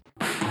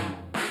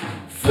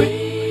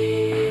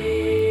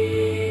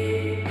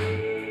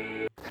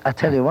 I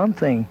tell you one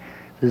thing,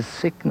 there's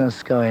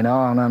sickness going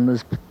on and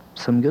there's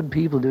some good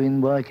people doing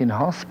work in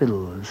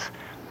hospitals,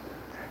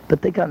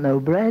 but they got no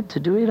bread to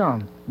do it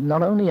on.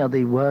 Not only are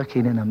they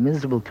working in a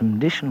miserable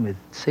condition with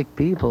sick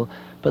people,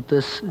 but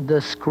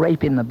they're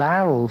scraping the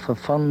barrel for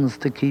funds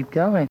to keep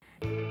going.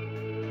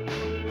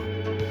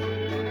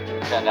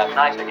 Turned out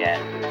nice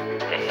again.